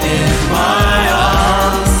in my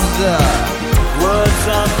arms. Words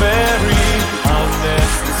are very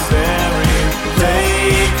unnecessary.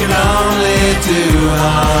 They can only do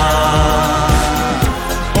harm.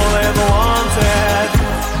 All I ever wanted,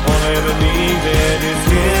 all I ever needed is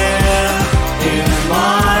here in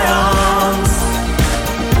my arms.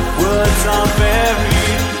 Words are very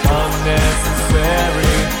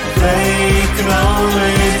unnecessary. They can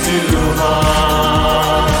only do harm.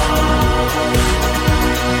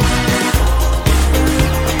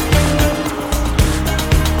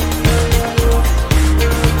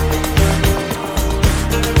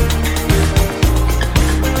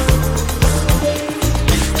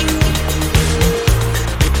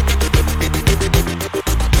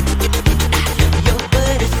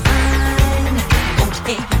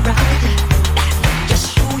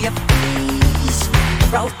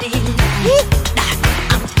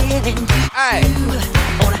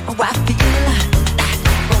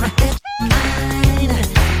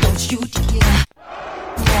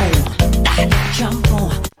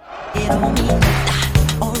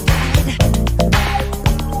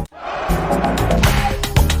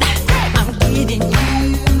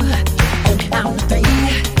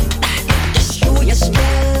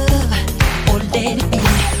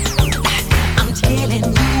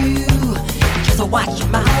 Watch your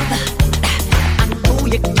mouth. I know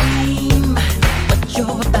your game, what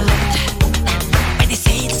you're about. When they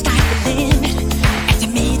say the sky's the limit, and to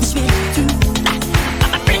me this way too.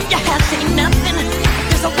 My friend, you have seen nothing.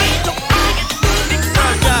 There's a way to argue.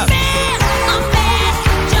 I'm bad,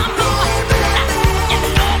 jump on. You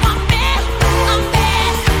know I'm bad,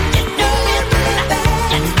 you know it.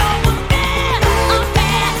 You know I'm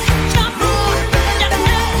bad, jump on. You know,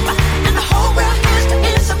 and the whole world has to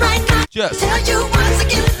answer right now. Just tell you once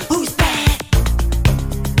again who's bad.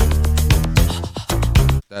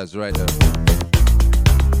 That's right there.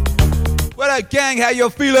 What up, gang? How you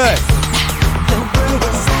feeling?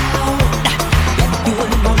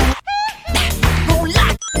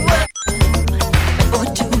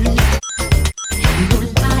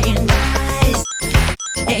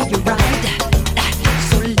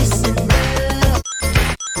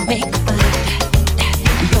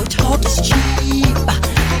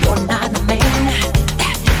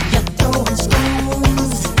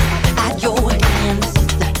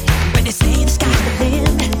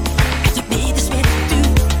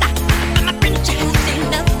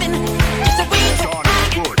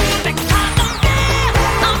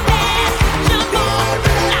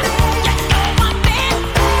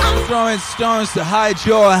 Throwing stones to hide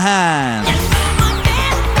your hand.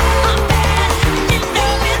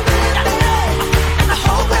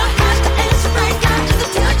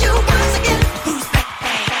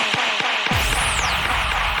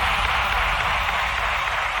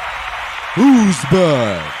 Who's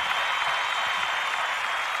bad?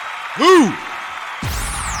 Who?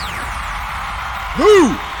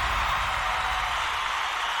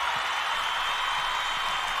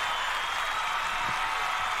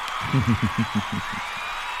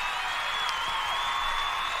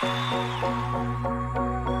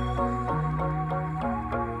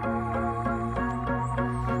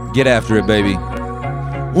 Get after it, baby.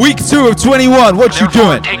 Week 2 of 21. What you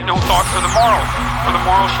doing? Take no thought for the morrow, for the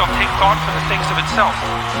morrow shall take thought for the things of itself.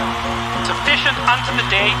 Sufficient unto the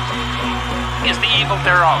day is the evil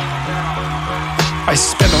thereof. I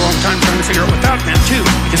spent a long time trying to figure out what that meant too,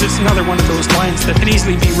 because it's another one of those lines that can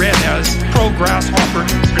easily be read as pro-grasshopper,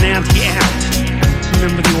 an anti-ant.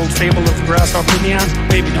 Remember the old fable of the grasshopper and the ant?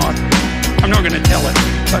 Maybe not. I'm not going to tell it.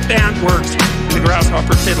 But the ant works and the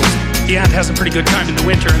grasshopper fiddles. The ant has a pretty good time in the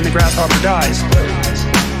winter and the grasshopper dies.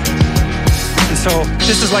 And so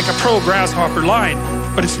this is like a pro-grasshopper line,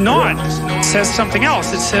 but it's not. It says something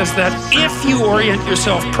else. It says that if you orient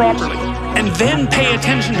yourself properly and then pay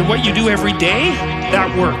attention to what you do every day, that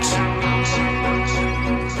works.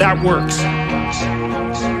 That works.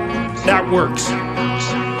 That works.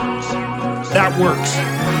 That works.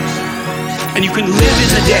 And you can live in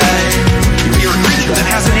the day. You're a creature that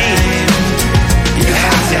has an aim. You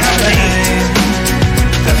have to have an aim.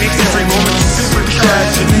 That makes every moment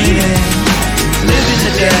supercharged with meaning. Live in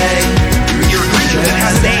the day. You're a creature that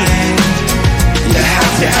has an aim. You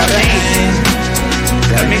have to have an aim.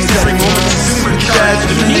 That makes every moment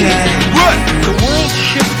supercharged with meaning. The world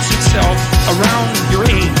shifts itself around your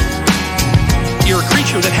aim. You're a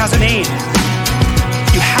creature that has an aim.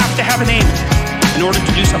 You have to have an aim in order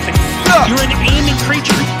to do something. You're an aiming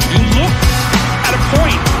creature. You look at a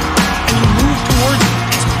point and you move towards it.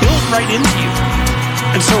 It's built right into you.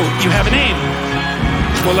 And so you have an aim.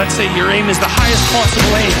 Well, let's say your aim is the highest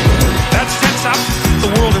possible aim. That sets up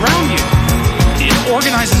the world around you. It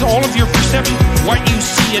organizes all of your perception, what you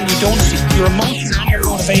see and you don't see, your emotions and your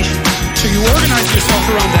motivation. So you organize yourself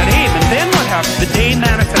around that aim, and then what happens? The day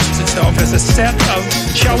manifests itself as a set of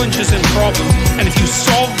challenges and problems, and if you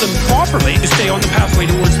solve them properly, you stay on the pathway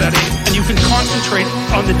towards that aim, and you can concentrate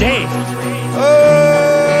on the day.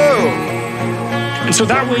 Oh! And so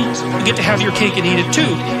that way, you get to have your cake and eat it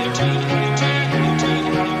too.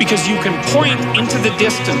 Because you can point into the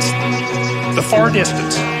distance, the far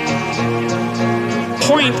distance.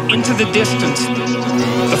 Point into the distance,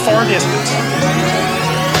 the far distance.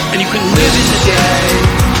 And you can live in the day.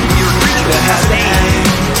 You're a creature that has an aim.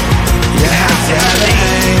 You have to have an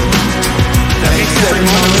aim. That makes every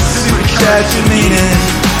moment supercharged with meaning.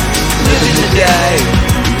 Live in the day.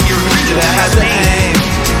 You're a creature that has an aim.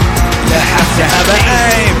 You have to have an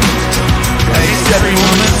aim. That makes every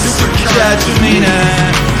moment supercharged with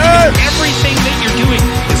meaning. Everything that you're doing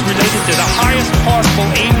is related to the highest possible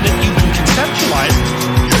aim that you can conceptualize.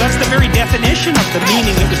 That's the very definition of the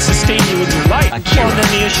meaning that would sustain you in your life. Well, then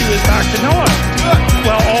the issue is back to Noah.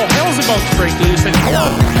 Well, all hell's about to break loose and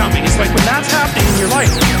coming. It's like when that's happening in your life,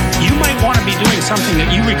 you might want to be doing something that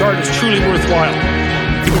you regard as truly worthwhile.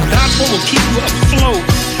 That's what will keep you afloat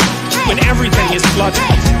when everything is flooded.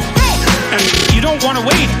 And you don't want to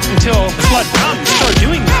wait until the flood comes to start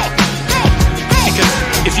doing that. Because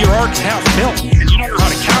if your ark's half built and you don't know how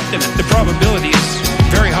to captain it, the probability is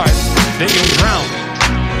very high that you'll drown.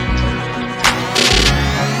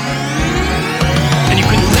 And you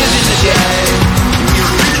can live in the day. You're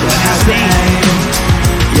a creature that has an aim.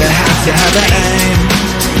 You have to have an aim.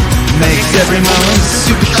 Makes every moment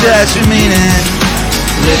supercharged with meaning.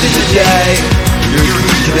 Live in the day. You're a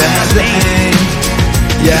creature that has an aim.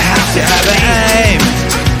 You have to have an aim.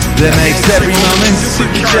 That makes every moment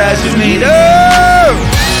supercharged with meaning. Oh!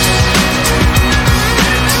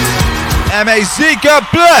 MAC, God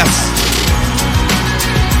bless.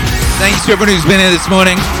 Thanks to everyone who's been here this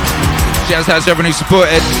morning. Shouts out to everyone who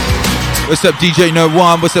supported. What's up, DJ No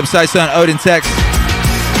One? What's up, Sai-san, Odin Tex?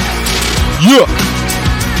 Yeah!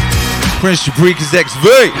 Prince Jabrika's XV.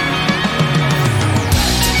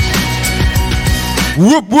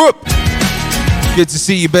 Whoop, whoop. Good to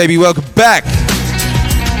see you, baby. Welcome back.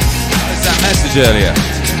 What's that message earlier?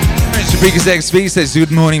 Prince Jabrika's XV says,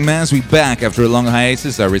 good morning, mans. We back after a long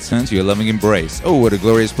hiatus. I return to your loving embrace. Oh, what a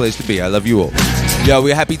glorious place to be. I love you all. Yo,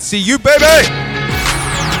 we're happy to see you, baby.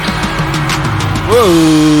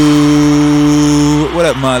 Whoa! What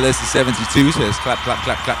up, Marlissa 72 says clap, clap,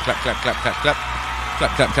 clap, clap, clap, clap, clap, clap, clap,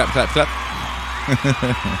 clap, clap, clap, clap, clap.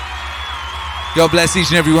 God bless each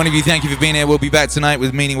and every one of you. Thank you for being here. We'll be back tonight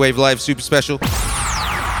with Meaningwave Live Super Special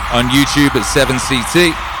on YouTube at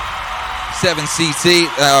 7CT. 7CT.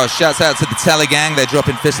 Shouts out to the Teller Gang. They're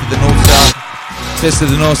dropping Fist of the North Star. Fist of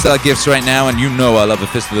the North Star gifts right now, and you know I love a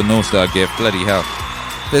Fist of the North Star gift. Bloody hell.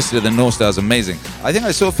 Fist of the North Star is amazing. I think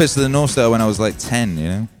I saw Fist of the North Star when I was like 10, you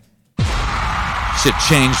know? Shit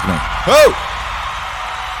changed me. Oh!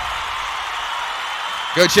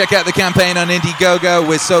 Go check out the campaign on Indiegogo.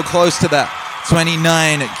 We're so close to that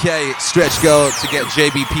 29K stretch goal to get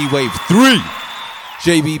JBP Wave 3.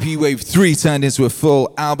 JBP Wave 3 turned into a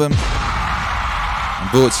full album. And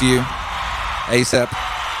brought to you ASAP,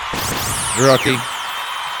 Rocky,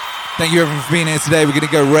 Thank you everyone for being here today. We're going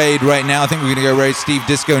to go raid right now. I think we're going to go raid Steve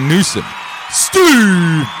Disco Newsom.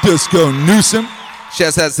 Steve Disco Newsom.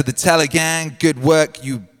 Shouts out to the Teller Gang. Good work,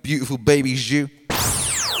 you beautiful babies, you.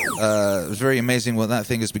 It was very amazing what that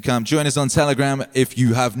thing has become. Join us on Telegram if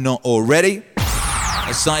you have not already.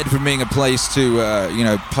 Aside from being a place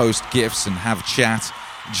to, post GIFs and have chat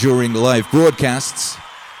during live broadcasts,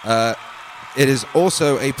 it is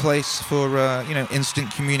also a place for, instant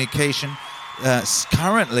communication.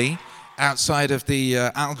 Currently, outside of the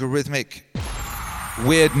algorithmic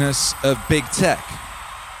weirdness of big tech.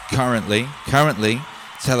 Currently,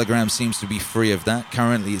 Telegram seems to be free of that.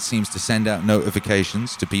 Currently, it seems to send out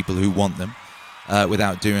notifications to people who want them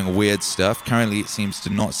without doing weird stuff. Currently, it seems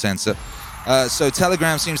to not censor. So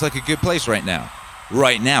Telegram seems like a good place right now.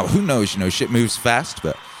 Right now, who knows? Shit moves fast,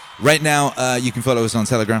 but right now, you can follow us on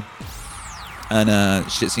Telegram.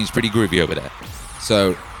 And shit seems pretty groovy over there.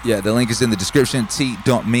 So, yeah, the link is in the description,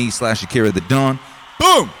 t.me/Akira the Dawn.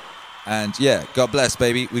 Boom! And yeah, God bless,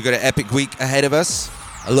 baby. We've got an epic week ahead of us.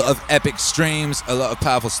 A lot of epic streams, a lot of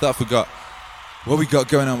powerful stuff. What we got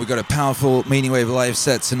going on? We've got a powerful Meaningwave live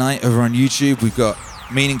set tonight over on YouTube. We've got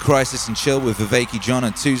Meaning, Crisis, and Chill with Viveki John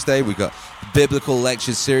on Tuesday. We've got the Biblical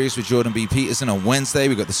Lectures series with Jordan B. Peterson on Wednesday.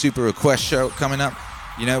 We've got the Super Request show coming up.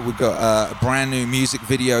 We've got a brand new music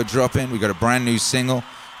video dropping. We've got a brand new single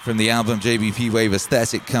from the album JBP Wave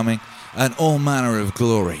Aesthetic coming. And all manner of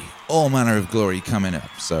glory coming up.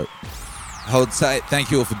 So hold tight. Thank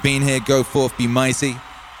you all for being here. Go forth, be mighty.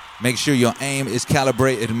 Make sure your aim is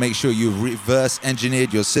calibrated and make sure you've reverse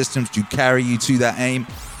engineered your systems to carry you to that aim.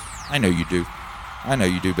 I know you do. I know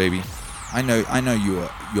you do, baby. I know you're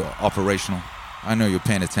operational. I know you're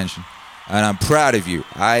paying attention. And I'm proud of you.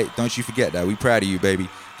 Don't you forget that. We proud of you, baby.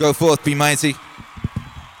 Go forth, be mighty.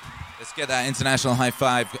 Let's get that international high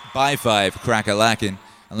five, by five, crack-a-lackin'.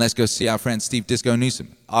 And let's go see our friend Steve Disco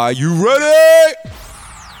Newsom. Are you ready?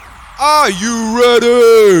 Are you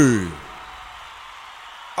ready?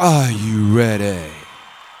 Are you ready?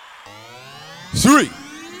 3,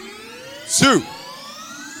 2,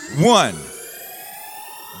 1.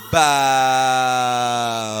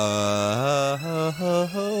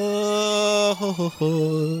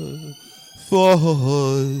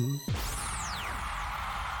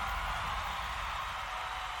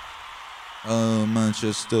 Oh,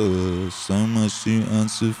 Manchester, so much to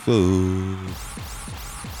answer for.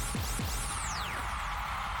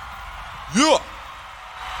 Yeah!